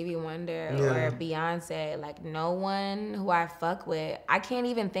 like Stevie Wonder or Beyonce, like no one who I fuck with, I can't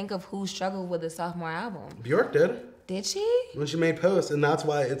even think of who struggled with a sophomore album. Bjork did. Did she? When she made Post, and that's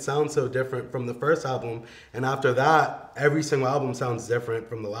why it sounds so different from the first album. And after that, every single album sounds different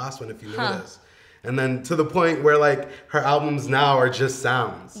from the last one, if you notice. And then to the point where, like, her albums now are just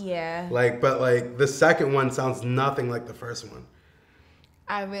sounds. Yeah. Like, but, like, the second one sounds nothing like the first one.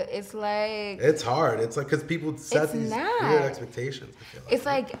 It's like... It's hard. It's like, because people set these weird expectations.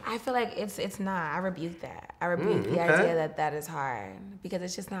 I feel like it's not. I rebuke that. I rebuke the idea that is hard. Because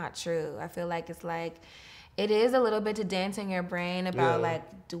it's just not true. I feel like it's like... It is a little bit to dance in your brain about, like,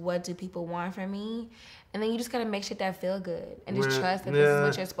 what do people want from me? And then you just gotta make shit that feel good. And just trust that this is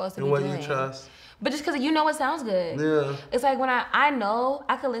what you're supposed to be doing. And what you trust. But just because you know it sounds good. Yeah. It's like when I know,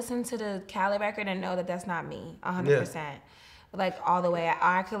 I could listen to the Cali record and know that that's not me, 100%. Yeah. Like, all the way.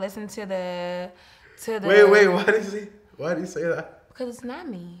 I could listen to the... Wait, why do you say that? Because it's not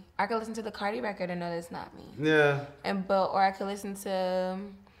me. I could listen to the Cardi record and know that it's not me. Yeah. Or I could listen to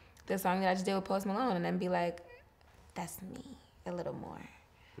the song that I just did with Post Malone and then be like, that's me a little more.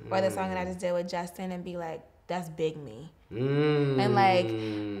 Or the song that I just did with Justin and be like, that's big me. And like,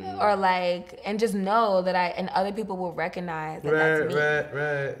 or like, and just know that and other people will recognize that that's me.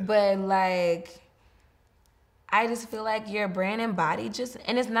 Right. But like, I just feel like your brain and body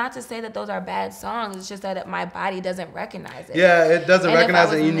and it's not to say that those are bad songs, it's just that my body doesn't recognize it. Yeah, it doesn't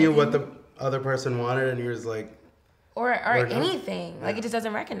recognize it. You knew what the other person wanted and you're just like... Or anything. Like, it just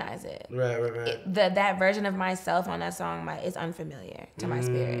doesn't recognize it. Right. That version of myself on that song is unfamiliar to my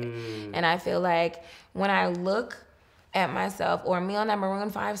spirit. And I feel like when I look at myself, or me on that Maroon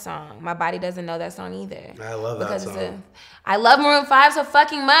 5 song, my body doesn't know that song either. I love that song. I love Maroon 5 so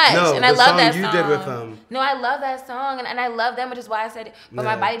fucking much. No, and I love that song. you did with them. No, I love that song, and I love them, which is why I said it. But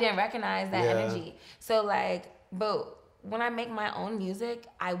my body didn't recognize that energy. So, like, but when I make my own music,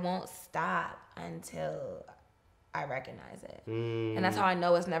 I won't stop until I recognize it. And that's how I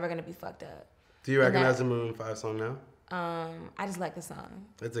know it's never going to be fucked up. Do you recognize the Maroon 5 song now? I just like the song.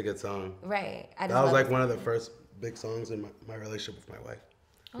 It's a good song. Right. That was like one of the first big songs in my relationship with my wife.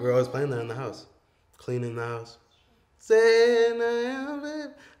 We were always playing that in the house. Cleaning the house. Saying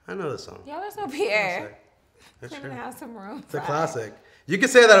I know the song. Y'all are so Pierre. Cleaning the house of Maroon 5. It's a classic. You can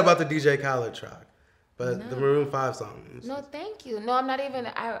say that about the DJ Khaled track. But the Maroon 5 song. No, thank you. No, I'm not even.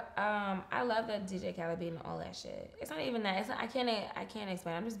 I love that DJ Khaled being all that shit. It's not even that. I can't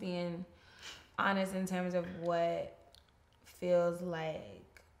explain. I'm just being honest in terms of what feels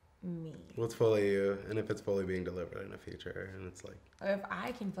like me. What's fully you, and if it's fully being delivered in the future, and it's like. Or if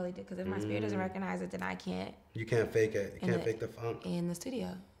I can fully do, because if my spirit doesn't recognize it, then I can't. You can't fake it. You can't fake the funk. In the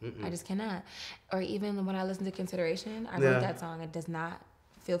studio, I just cannot. Or even when I listen to Consideration, I wrote that song. It does not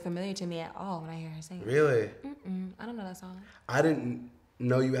feel familiar to me at all when I hear her sing. Really? I don't know that song. I didn't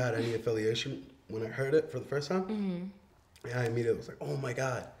know you had any affiliation when I heard it for the first time. I immediately was like, oh my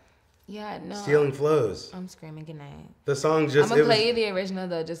God. Yeah, no. Stealing flows. I'm screaming good night. The song just... I'm going to play you the original,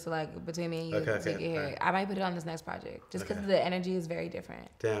 though, just to, like, between me and you, okay, so you can hear it. I might put it on this next project, just because the energy is very different.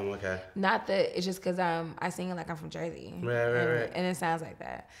 Damn, okay. Not that, it's just because I sing it like I'm from Jersey. Right. And it sounds like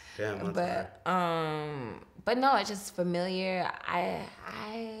that. Damn, but no, it's just familiar.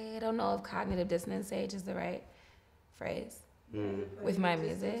 I don't know if cognitive dissonance age is the right phrase with my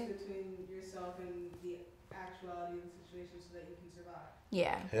music. Between yourself and the actuality of the situation so that you can survive.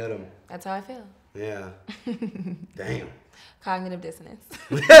 Yeah. Hit him. That's how I feel. Yeah. Damn. Cognitive dissonance.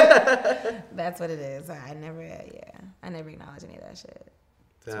 That's what it is. I never acknowledge any of that shit.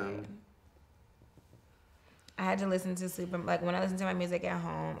 Damn. I had to listen to when I listen to my music at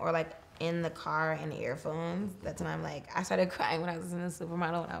home or like in the car in earphones, that's when I'm like, I started crying when I was listening to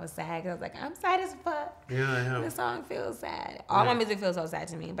Supermodel when I was sad. Cause I was like, I'm sad as fuck. Yeah, I am. This song feels sad. All my music feels so sad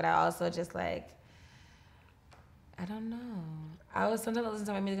to me, but I also just like, I don't know. Sometimes I listen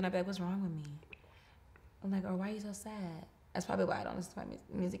to my music and I'd be like, what's wrong with me? I'm like, or why are you so sad? That's probably why I don't listen to my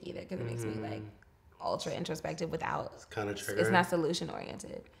music either, because it makes me like ultra introspective without. It's kind of triggering. It's not solution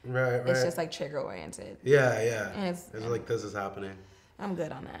oriented. Right. It's just like trigger oriented. Yeah. And it's like this is happening. I'm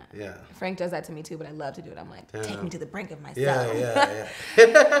good on that. Yeah. Frank does that to me too, but I love to do it. I'm like, take me to the brink of myself. Yeah.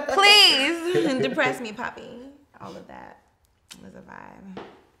 Please depress me, Poppy. All of that was a vibe.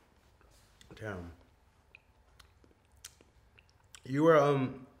 Damn. You were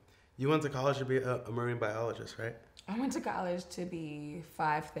you went to college to be a marine biologist, right? I went to college to be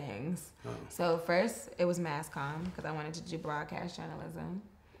 5 things. Oh. So first, it was mass comm because I wanted to do broadcast journalism.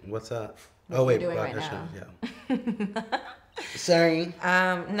 What's that? Broadcast yeah. Sorry.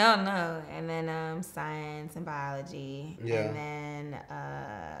 No. And then science and biology. Yeah. And then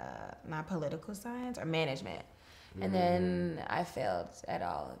not political science or management. And then I failed at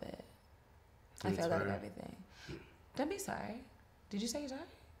all of it. I failed out of everything. Don't be sorry. Did you say you're sorry?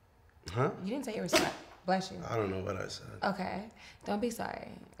 Huh? You didn't say you were sorry. Bless you. I don't know what I said. Okay. Don't be sorry.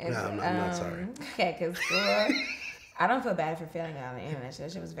 No, I'm not sorry. Okay, because I don't feel bad for failing out on the internet. That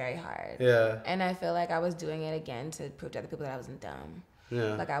shit was very hard. Yeah. And I feel like I was doing it again to prove to other people that I wasn't dumb.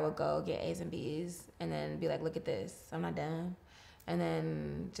 Yeah. Like I would go get A's and B's and then be like, look at this. I'm not dumb. And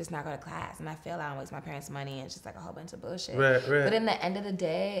then just not go to class. And I fail out and waste my parents' money. And it's just like a whole bunch of bullshit. Right. But in the end of the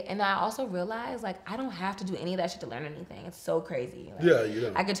day, and I also realized, like, I don't have to do any of that shit to learn anything. It's so crazy. Like, yeah, you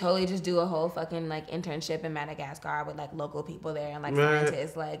don't. I could totally just do a whole fucking, like, internship in Madagascar with, like, local people there and, like,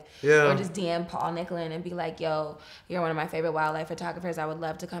 scientists. Like, or just DM Paul Nicklin and be like, yo, you're one of my favorite wildlife photographers. I would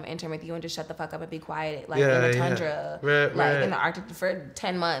love to come intern with you and just shut the fuck up and be quiet, like, in the tundra. In the Arctic for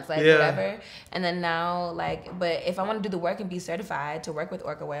 10 months, like, whatever. And then now, like, but if I want to do the work and be certified to work with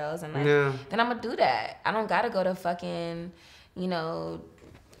orca whales and like then I'm gonna do that. I don't gotta go to fucking,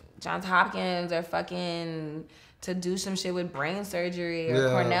 Johns Hopkins or fucking to do some shit with brain surgery or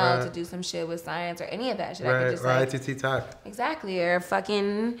Cornell to do some shit with science or any of that shit. I could just ITT Tech. Exactly. Or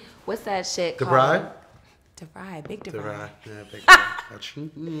fucking what's that shit called? DeVry. Big DeVry. Yeah, Big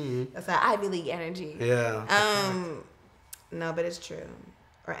DeVry. That's that Ivy League energy. Yeah. No, but it's true.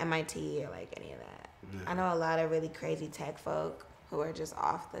 Or MIT or like any of that. I know a lot of really crazy tech folk who are just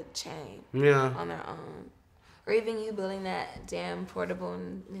off the chain on their own. Or even you building that damn portable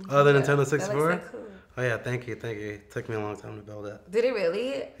Nintendo. Oh, the Nintendo 64? That looks so cool. Oh, yeah, thank you. It took me a long time to build it. Did it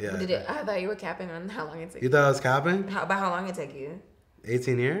really? Yeah. I thought you were capping on how long it took you. Thought I was capping? About how long it took you?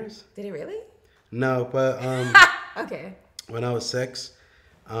 18 years? Did it really? No, but okay. When I was 6,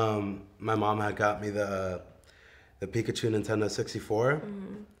 my mom had got me the Pikachu Nintendo 64.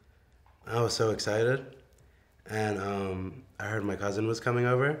 Mm-hmm. I was so excited. And I heard my cousin was coming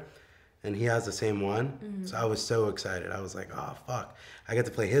over, and he has the same one. Mm-hmm. So I was so excited. I was like, oh, fuck. I get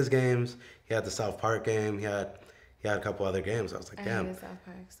to play his games. He had the South Park game. He had a couple other games. I was like, damn. I hated South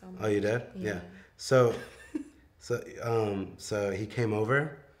Park so much. Oh, you did? Yeah. So he came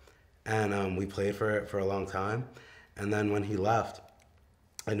over, and we played for a long time. And then when he left,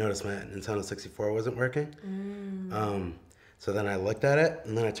 I noticed my Nintendo 64 wasn't working. So then I looked at it,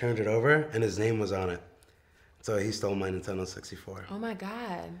 and then I turned it over, and his name was on it. So he stole my Nintendo 64. Oh my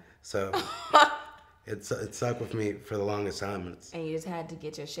God. So it stuck with me for the longest time. And you just had to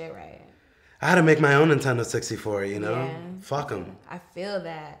get your shit right. I had to make my own Nintendo 64, Yeah. Fuck them. I feel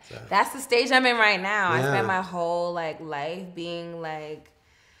that. So. That's the stage I'm in right now. Yeah. I spent my whole life being like,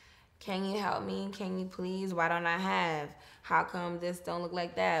 can you help me? Can you please? Why don't I have? How come this don't look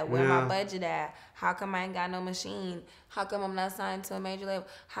like that? Where my budget at? How come I ain't got no machine? How come I'm not signed to a major label?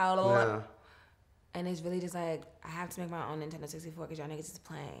 And it's really just like, I have to make my own Nintendo 64 because y'all niggas is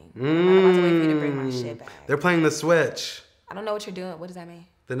playing. I'm not about to wait for you to bring my shit back. They're playing the Switch. I don't know what you're doing. What does that mean?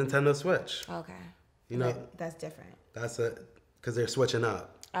 The Nintendo Switch. Okay. You know. That's different. That's it. Because they're switching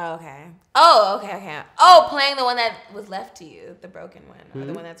up. Oh, okay. Oh, okay. Oh, playing the one that was left to you, the broken one, or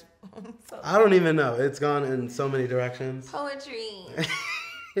the one that's. I don't even know. It's gone in so many directions. Poetry.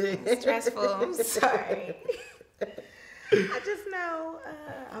 Stressful. I'm sorry. I just know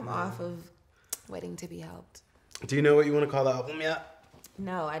I'm off of Waiting to Be Helped. Do you know what you want to call the album yet?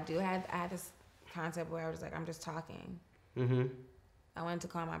 No, I do have. I had this concept where I was like, I'm just talking. Mm-hmm. I wanted to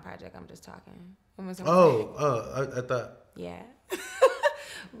call my project I'm Just Talking. I thought. Yeah.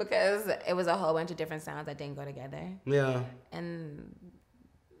 Because it was a whole bunch of different sounds that didn't go together. Yeah. And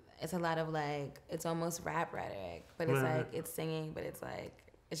it's a lot of like, it's almost rap rhetoric, but it's like, it's singing, but it's like,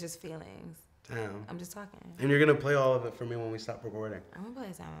 it's just feelings. Damn. I'm just talking. And you're going to play all of it for me when we stop recording. I'm going to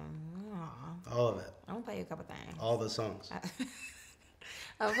play some. Aww. All of it. I'm going to play you a couple things. All the songs.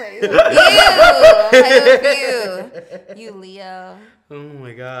 I'll play you. I'll play you. You Leo. Oh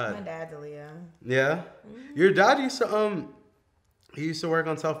my God. My dad's a Leo. Yeah? Mm-hmm. Your dad used to, he used to work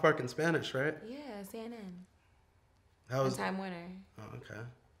on South Park in Spanish, right? Yeah, CNN. How was Time Warner. Oh, okay.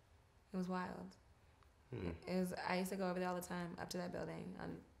 It was wild. It was. I used to go over there all the time, up to that building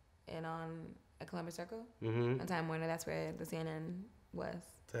at Columbus Circle. Mm-hmm. On Time Warner, that's where the CNN was.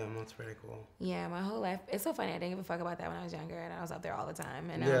 Damn, that's pretty cool. Yeah, my whole life. It's so funny. I didn't give a fuck about that when I was younger, and I was up there all the time.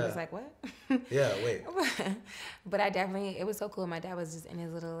 And I was just like, what? Yeah, wait. But it was so cool. My dad was just in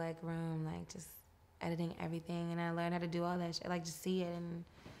his little like room, like just editing everything, and I learned how to do all that shit, like just see it and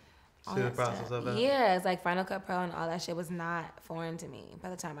all see that the process stuff. of it. Yeah, it's like Final Cut Pro and all that shit was not foreign to me by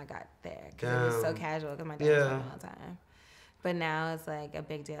the time I got there, because it was so casual because my dad was working all the time. But now it's like a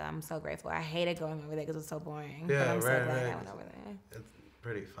big deal. I'm so grateful. I hated going over there because it was so boring. Yeah, but I'm so glad right. I went over there. It's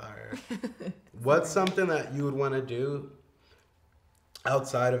pretty fire. What's something that you would want to do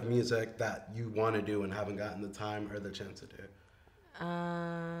outside of music that you want to do and haven't gotten the time or the chance to do?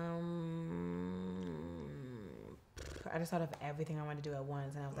 I just thought of everything I wanted to do at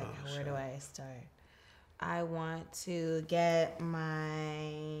once, and I was like, where do I start? I want to get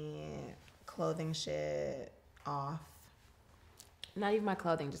my clothing shit off. Not even my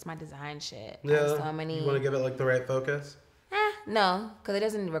clothing, just my design shit. Yeah. So many. You want to give it like the right focus? No, because it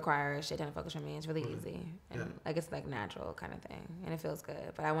doesn't require a shit ton of focus from me. It's really easy. And like it's like natural kind of thing. And it feels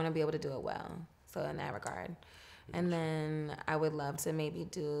good. But I want to be able to do it well. So in that regard. And then I would love to maybe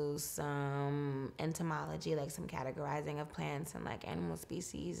do some entomology, like some categorizing of plants and like animal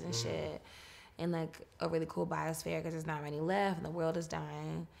species and shit. In like a really cool biosphere, because there's not many left and the world is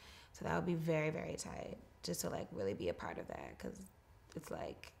dying. So that would be very, very tight. Just to like really be a part of that. Because it's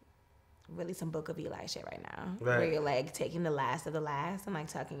like really some Book of Eli shit right now. Right. Where you're like taking the last of the last and like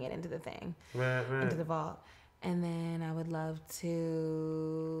tucking it into the thing. Right. Into the vault. And then I would love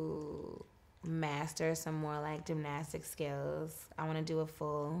to master some more like gymnastic skills. I want to do a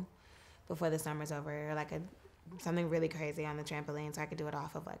full before the summer's over, like something really crazy on the trampoline so I could do it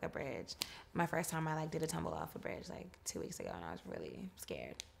off of like a bridge. My first time I like did a tumble off a bridge like 2 weeks ago and I was really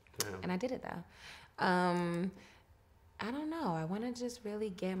scared. Yeah. And I did it though. I don't know. I want to just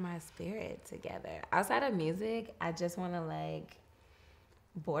really get my spirit together. Outside of music, I just want to like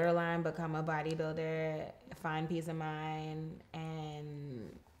borderline become a bodybuilder, find peace of mind,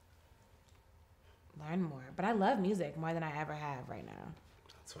 and learn more. But I love music more than I ever have right now.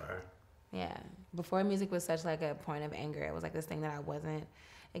 That's fair. Yeah. Before, music was such like a point of anger. It was like this thing that I wasn't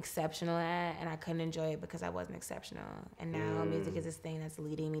exceptional at, and I couldn't enjoy it because I wasn't exceptional. And now music is this thing that's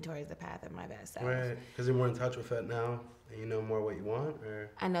leading me towards the path of my best self. Right. Because you're more in touch with it now, and you know more what you want, or?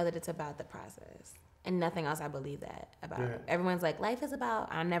 I know that it's about the process. And nothing else I believe that about. It. Everyone's like, life is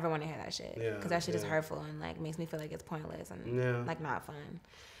about, I never want to hear that shit. Because that shit is hurtful and like makes me feel like it's pointless and like not fun.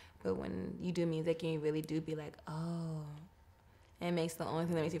 But when you do music and you really do be like, oh, it makes the only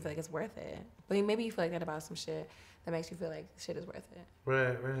thing that makes you feel like it's worth it. But maybe you feel like that about some shit that makes you feel like shit is worth it.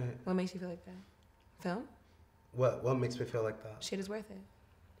 Right. What makes you feel like that? Film? What makes me feel like that? Shit is worth it.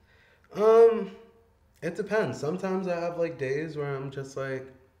 It depends. Sometimes I have like days where I'm just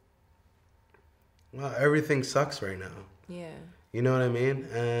like, wow, everything sucks right now. Yeah. You know what I mean?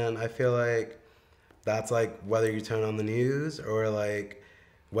 And I feel like that's like whether you turn on the news or like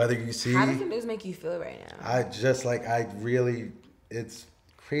whether you see. How does the news make you feel right now? It's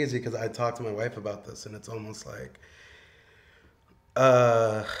crazy because I talked to my wife about this and it's almost like,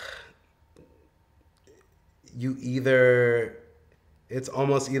 it's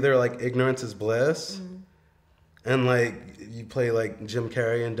almost either like ignorance is bliss and like you play like Jim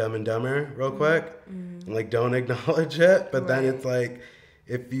Carrey and Dumb and Dumber real quick and like don't acknowledge it. But then it's like,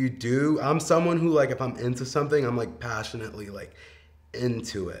 if you do, I'm someone who like, if I'm into something, I'm like passionately like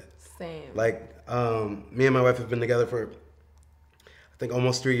into it. Same. Like, me and my wife have been together for, I think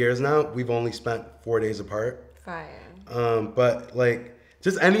almost 3 years now. We've only spent 4 days apart. Fire. But like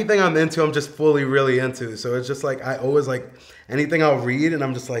just anything I'm into, I'm just fully really into. So it's just like I always like anything I'll read, and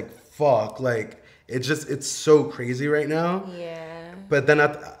I'm just like fuck, like it's so crazy right now. Yeah. But then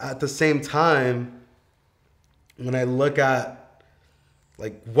at the same time, when I look at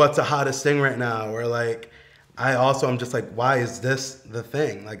like what's the hottest thing right now, or like I'm just like, why is this the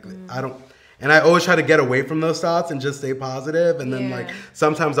thing? Like I don't. And I always try to get away from those thoughts and just stay positive. And then like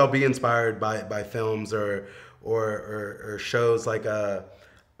sometimes I'll be inspired by films or shows like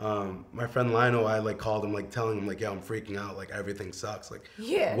my friend Lionel. I like called him like telling him like, yeah, I'm freaking out, like everything sucks, like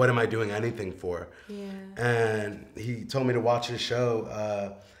what am I doing anything for? And he told me to watch this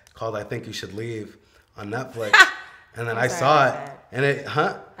show called I Think You Should Leave on Netflix. And then I saw it and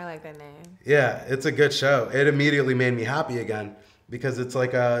I like that name. Yeah, it's a good show. It immediately made me happy again. Because it's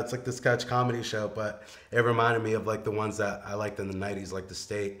like the sketch comedy show, but it reminded me of like the ones that I liked in the 90s, like The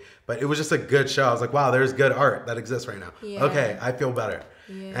State. But it was just a good show. I was like, wow, there's good art that exists right now. Yeah. Okay, I feel better.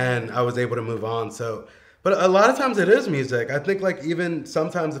 Yeah. And I was able to move on. So, but a lot of times it is music. I think like even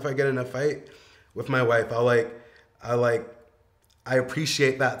sometimes if I get in a fight with my wife, I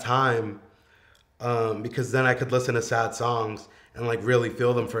appreciate that time because then I could listen to sad songs and like really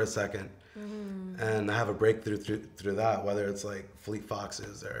feel them for a second. And I have a breakthrough through that, whether it's like Fleet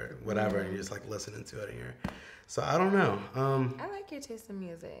Foxes or whatever, and you're just like listening to it and so I don't know. I like your taste in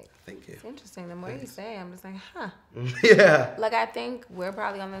music. Thank you. It's interesting. The more you say, I'm just like, huh. Yeah. Like I think we're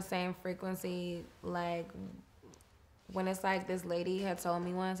probably on the same frequency. Like when it's like this lady had told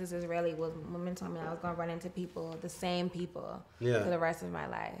me once, this Israeli woman told me I was gonna run into the same people, for the rest of my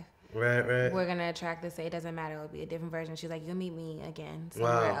life. Right. We're gonna attract this. It doesn't matter. It'll be a different version. She's like, you'll meet me again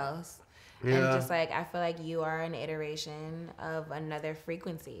somewhere else. Yeah. And just like I feel like you are an iteration of another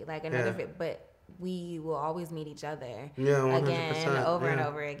frequency, like another, but we will always meet each other again, over and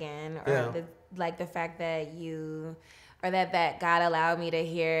over again. Or the fact that that God allowed me to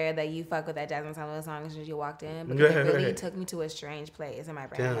hear that you fuck with that Jasmine Sullivan song as soon as you walked in, because it really took me to a strange place in my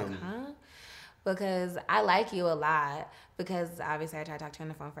brain. I'm like, huh? Because I like you a lot. Because obviously I tried to talk to you on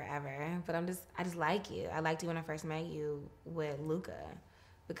the phone forever, but I just like you. I liked you when I first met you with Luca.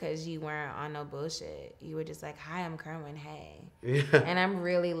 Because you weren't on no bullshit. You were just like, hi, I'm Kerwin, hey. Yeah. And I'm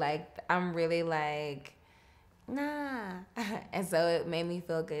really like, nah. And so it made me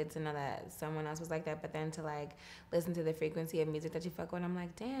feel good to know that someone else was like that. But then to like listen to the frequency of music that you fuck with, I'm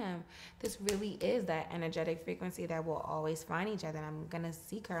like, damn, this really is that energetic frequency that will always find each other. And I'm going to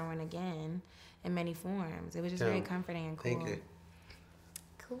see Kerwin again in many forms. It was just very comforting and cool. Thank you.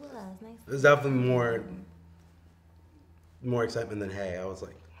 Cool. That was nice. There's definitely more excitement than hey. I was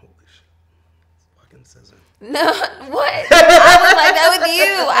like, holy shit, it's fucking scissor. No, what? I was like that with you.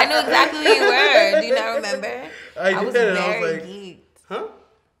 I knew exactly who you were. Do you not remember? I was did, very like, geeked. Huh?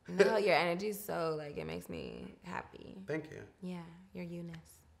 No, your energy's so like it makes me happy. Thank you. Yeah, your you-ness.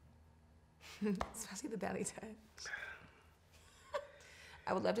 Especially the belly touch.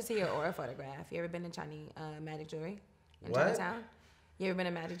 I would love to see your aura photograph. You ever been to Chinese Magic Jewelry in Chinatown? You ever been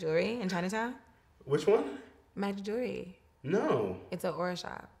to Magic Jewelry in Chinatown? Which one? Magic Jewelry. No. It's an aura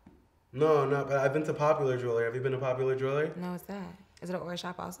shop. No, but I've been to Popular Jewelry. Have you been to Popular Jewelry? No, what's that? Is it an aura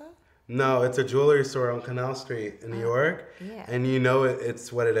shop also? No, it's a jewelry store on Canal Street in New York. Yeah. And you know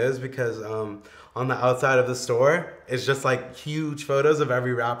it's what it is because on the outside of the store, it's just like huge photos of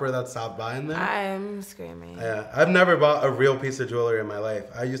every rapper that stopped by in there. I'm screaming. Yeah. I've never bought a real piece of jewelry in my life.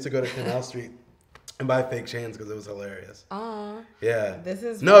 I used to go to Canal Street and buy fake chains because it was hilarious. Yeah.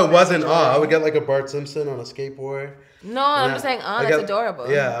 It wasn't I would get like a Bart Simpson on a skateboard. No, I'm just saying that's adorable.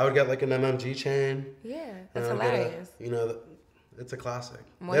 Yeah, I would get like an MMG chain. Yeah, that's hilarious. It's a classic.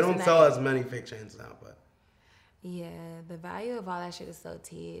 They don't sell as many fake chains now, but. Yeah, the value of all that shit is so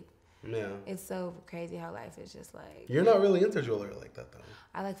teed. Yeah. It's so crazy how life is just like. You're not really into jewelry like that though.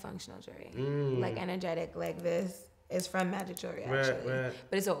 I like functional jewelry. Like energetic, like this. It's from Magic Jewelry, actually. Right.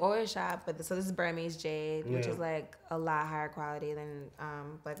 But it's an aura shop. So this is Burmese jade, which is like a lot higher quality than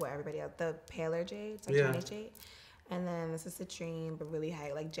like what everybody else. The paler jade, it's like Chinese jade. And then this is citrine, but really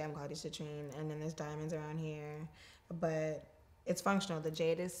high, like gem quality citrine. And then there's diamonds around here. But it's functional. The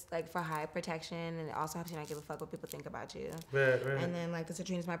jade is like for high protection, and it also helps you not give a fuck what people think about you. Right. And then like the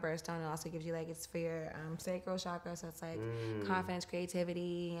citrine is my birthstone. It also gives you like it's for your sacral chakra, so it's like confidence,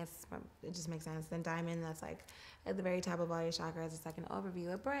 creativity. It just makes sense. Then diamond, that's like at the very top of all your chakras. It's like an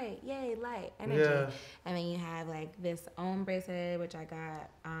overview, a bright, yay, light, energy. Yeah. And then you have like this Om bracelet, which I got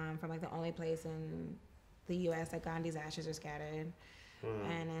from like the only place in the U.S. that Gandhi's ashes are scattered.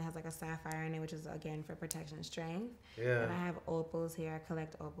 And it has like a sapphire in it, which is again for protection and strength. Yeah. And I have opals here. I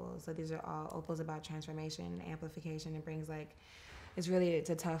collect opals. So these are all opals about transformation, amplification. It brings like it's really, it's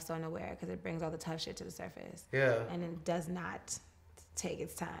a tough stone to wear because it brings all the tough shit to the surface. Yeah. And it does not take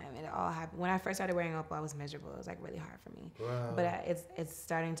its time. It all happened. When I first started wearing opal, I was miserable. It was like really hard for me. Wow. But it's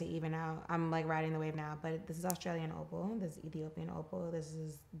starting to even out. I'm like riding the wave now. But this is Australian opal. This is Ethiopian opal. This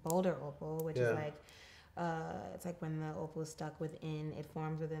is Boulder opal, which is like, it's like when the opal is stuck within, it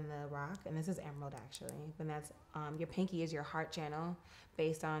forms within the rock. And this is emerald actually. When that's your pinky is your heart channel,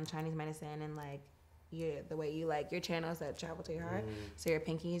 based on Chinese medicine and like the way you like your channels that travel to your heart. So your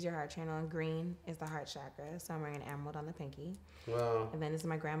pinky is your heart channel, and green is the heart chakra. So I'm wearing an emerald on the pinky. Wow. And then this is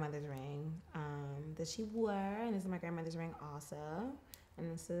my grandmother's ring that she wore, and this is my grandmother's ring also. And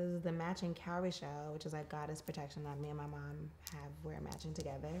this is the matching cowrie shell, which is like goddess protection that me and my mom we're matching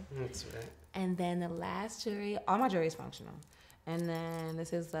together. That's right. And then the last jewelry, all my jewelry is functional. And then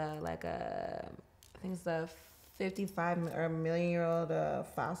this is like I think it's the 55 or million-year-old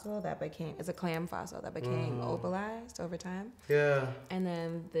fossil that became, it's a clam fossil that became opalized over time. Yeah. And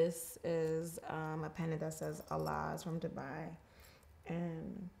then this is a pendant that says Allah is from Dubai.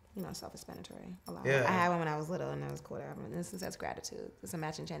 And, you know, self-explanatory. Allah. Yeah. I had one when I was little and it was cool to have one. And this says gratitude. It's a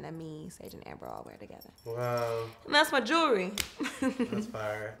matching chain that me, Sage, and Amber all wear together. Wow. And that's my jewelry. That's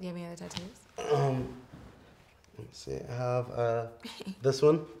fire. You have any other tattoos? Let me see. I have this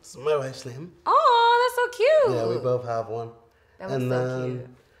one. This is my wife's name. Oh, that's so cute. Yeah, we both have one. That looks so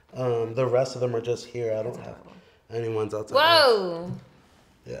cute. The rest of them are just here. I don't have any ones outside. Whoa.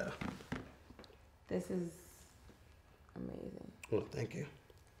 Yeah. This is amazing. Well, thank you.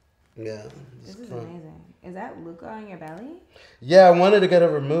 Yeah. This is amazing. Is that Luca on your belly? Yeah, I wanted to get it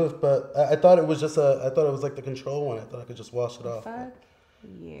removed, but I thought it was just I thought it was like the control one. I thought I could just wash it off. Fuck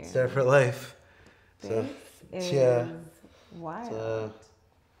yeah. It's there for life. So, is yeah. wild. So,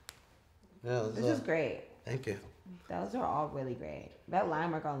 yeah. This is great. Thank you. Those are all really great. That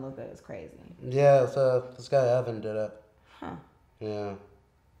line work on Luca is crazy. Yeah, so this guy Evan did it. Huh. Yeah.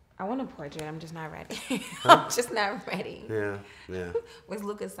 I want a portrait. I'm just not ready. I'm just not ready. Yeah, yeah. What's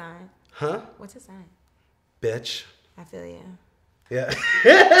Luca's sign? Huh? What's his sign? Bitch. I feel you. Yeah.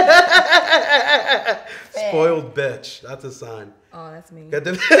 Spoiled bitch. That's a sign. Oh, that's me. Got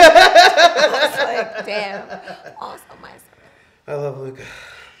the I was like, damn. Also my sign. I love Luca.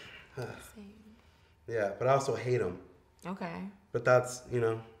 Same. Yeah, but I also hate him. Okay. But that's, you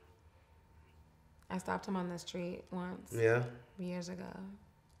know. I stopped him on the street once. Yeah. Years ago.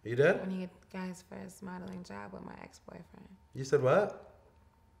 You did? When he got his first modeling job with my ex-boyfriend. You said what?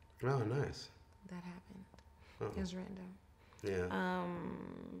 Oh, nice. That happened. Oh. It was random. Yeah.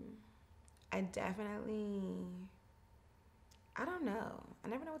 I definitely, I don't know. I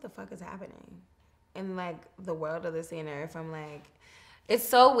never know what the fuck is happening in like the world of the scene earth. I'm like, it's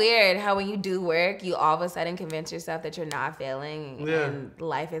so weird how when you do work, you all of a sudden convince yourself that you're not failing and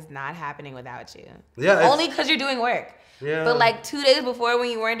life is not happening without you. Yeah. Only because you're doing work. Yeah. But like 2 days before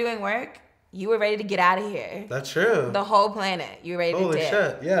when you weren't doing work, you were ready to get out of here. That's true. The whole planet. You were ready to dip. Holy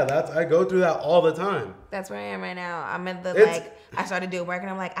shit. Yeah, I go through that all the time. That's where I am right now. I'm at the I started doing work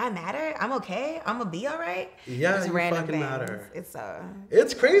and I'm like, I matter. I'm okay. I'm gonna be all right. Yeah, just you random fucking things. matter.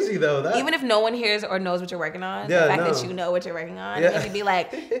 It's crazy though. That even if no one hears or knows what you're working on, the fact that you know what you're working on, you can be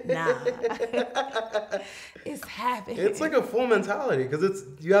like, nah, it's happening. It's like a full mentality because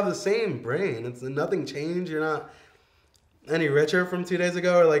you have the same brain. It's nothing changed. You're not any richer from 2 days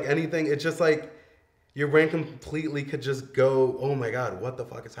ago or like anything. It's just like your brain completely could just go, oh my God, what the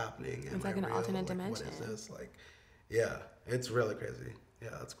fuck is happening? It's like an alternate dimension. What is this? Like, yeah, it's really crazy. Yeah,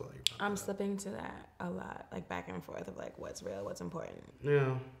 that's cool. I'm slipping to that a lot, like back and forth of like what's real, what's important.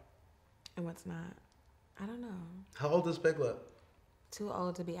 Yeah. And what's not. I don't know. How old is Piglet? Too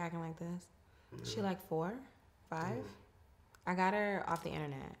old to be acting like this. She like 4, 5. I got her off the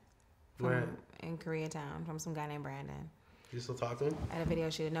internet. In Koreatown from some guy named Brandon. You still talk to him? At a video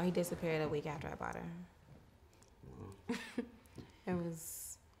shoot. No, he disappeared a week after I bought her.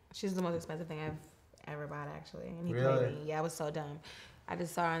 She's the most expensive thing I've ever bought actually. And he played me. Yeah, I was so dumb. I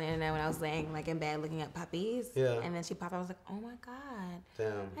just saw her on the internet when I was laying like in bed looking at puppies. Yeah. And then she popped up. I was like, oh my God.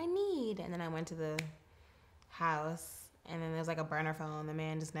 Damn. I need. And then I went to the house. And then there was like a burner phone. The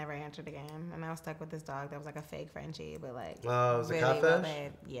man just never answered again. And I was stuck with this dog that was like a fake Frenchie, but like it was really a catfish? well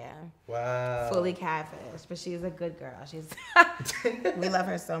made. Yeah. Wow. Fully catfish. But she's a good girl. We love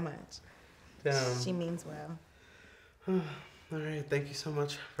her so much. Damn. She means well. All right. Thank you so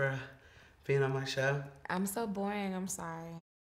much for being on my show. I'm so boring. I'm sorry.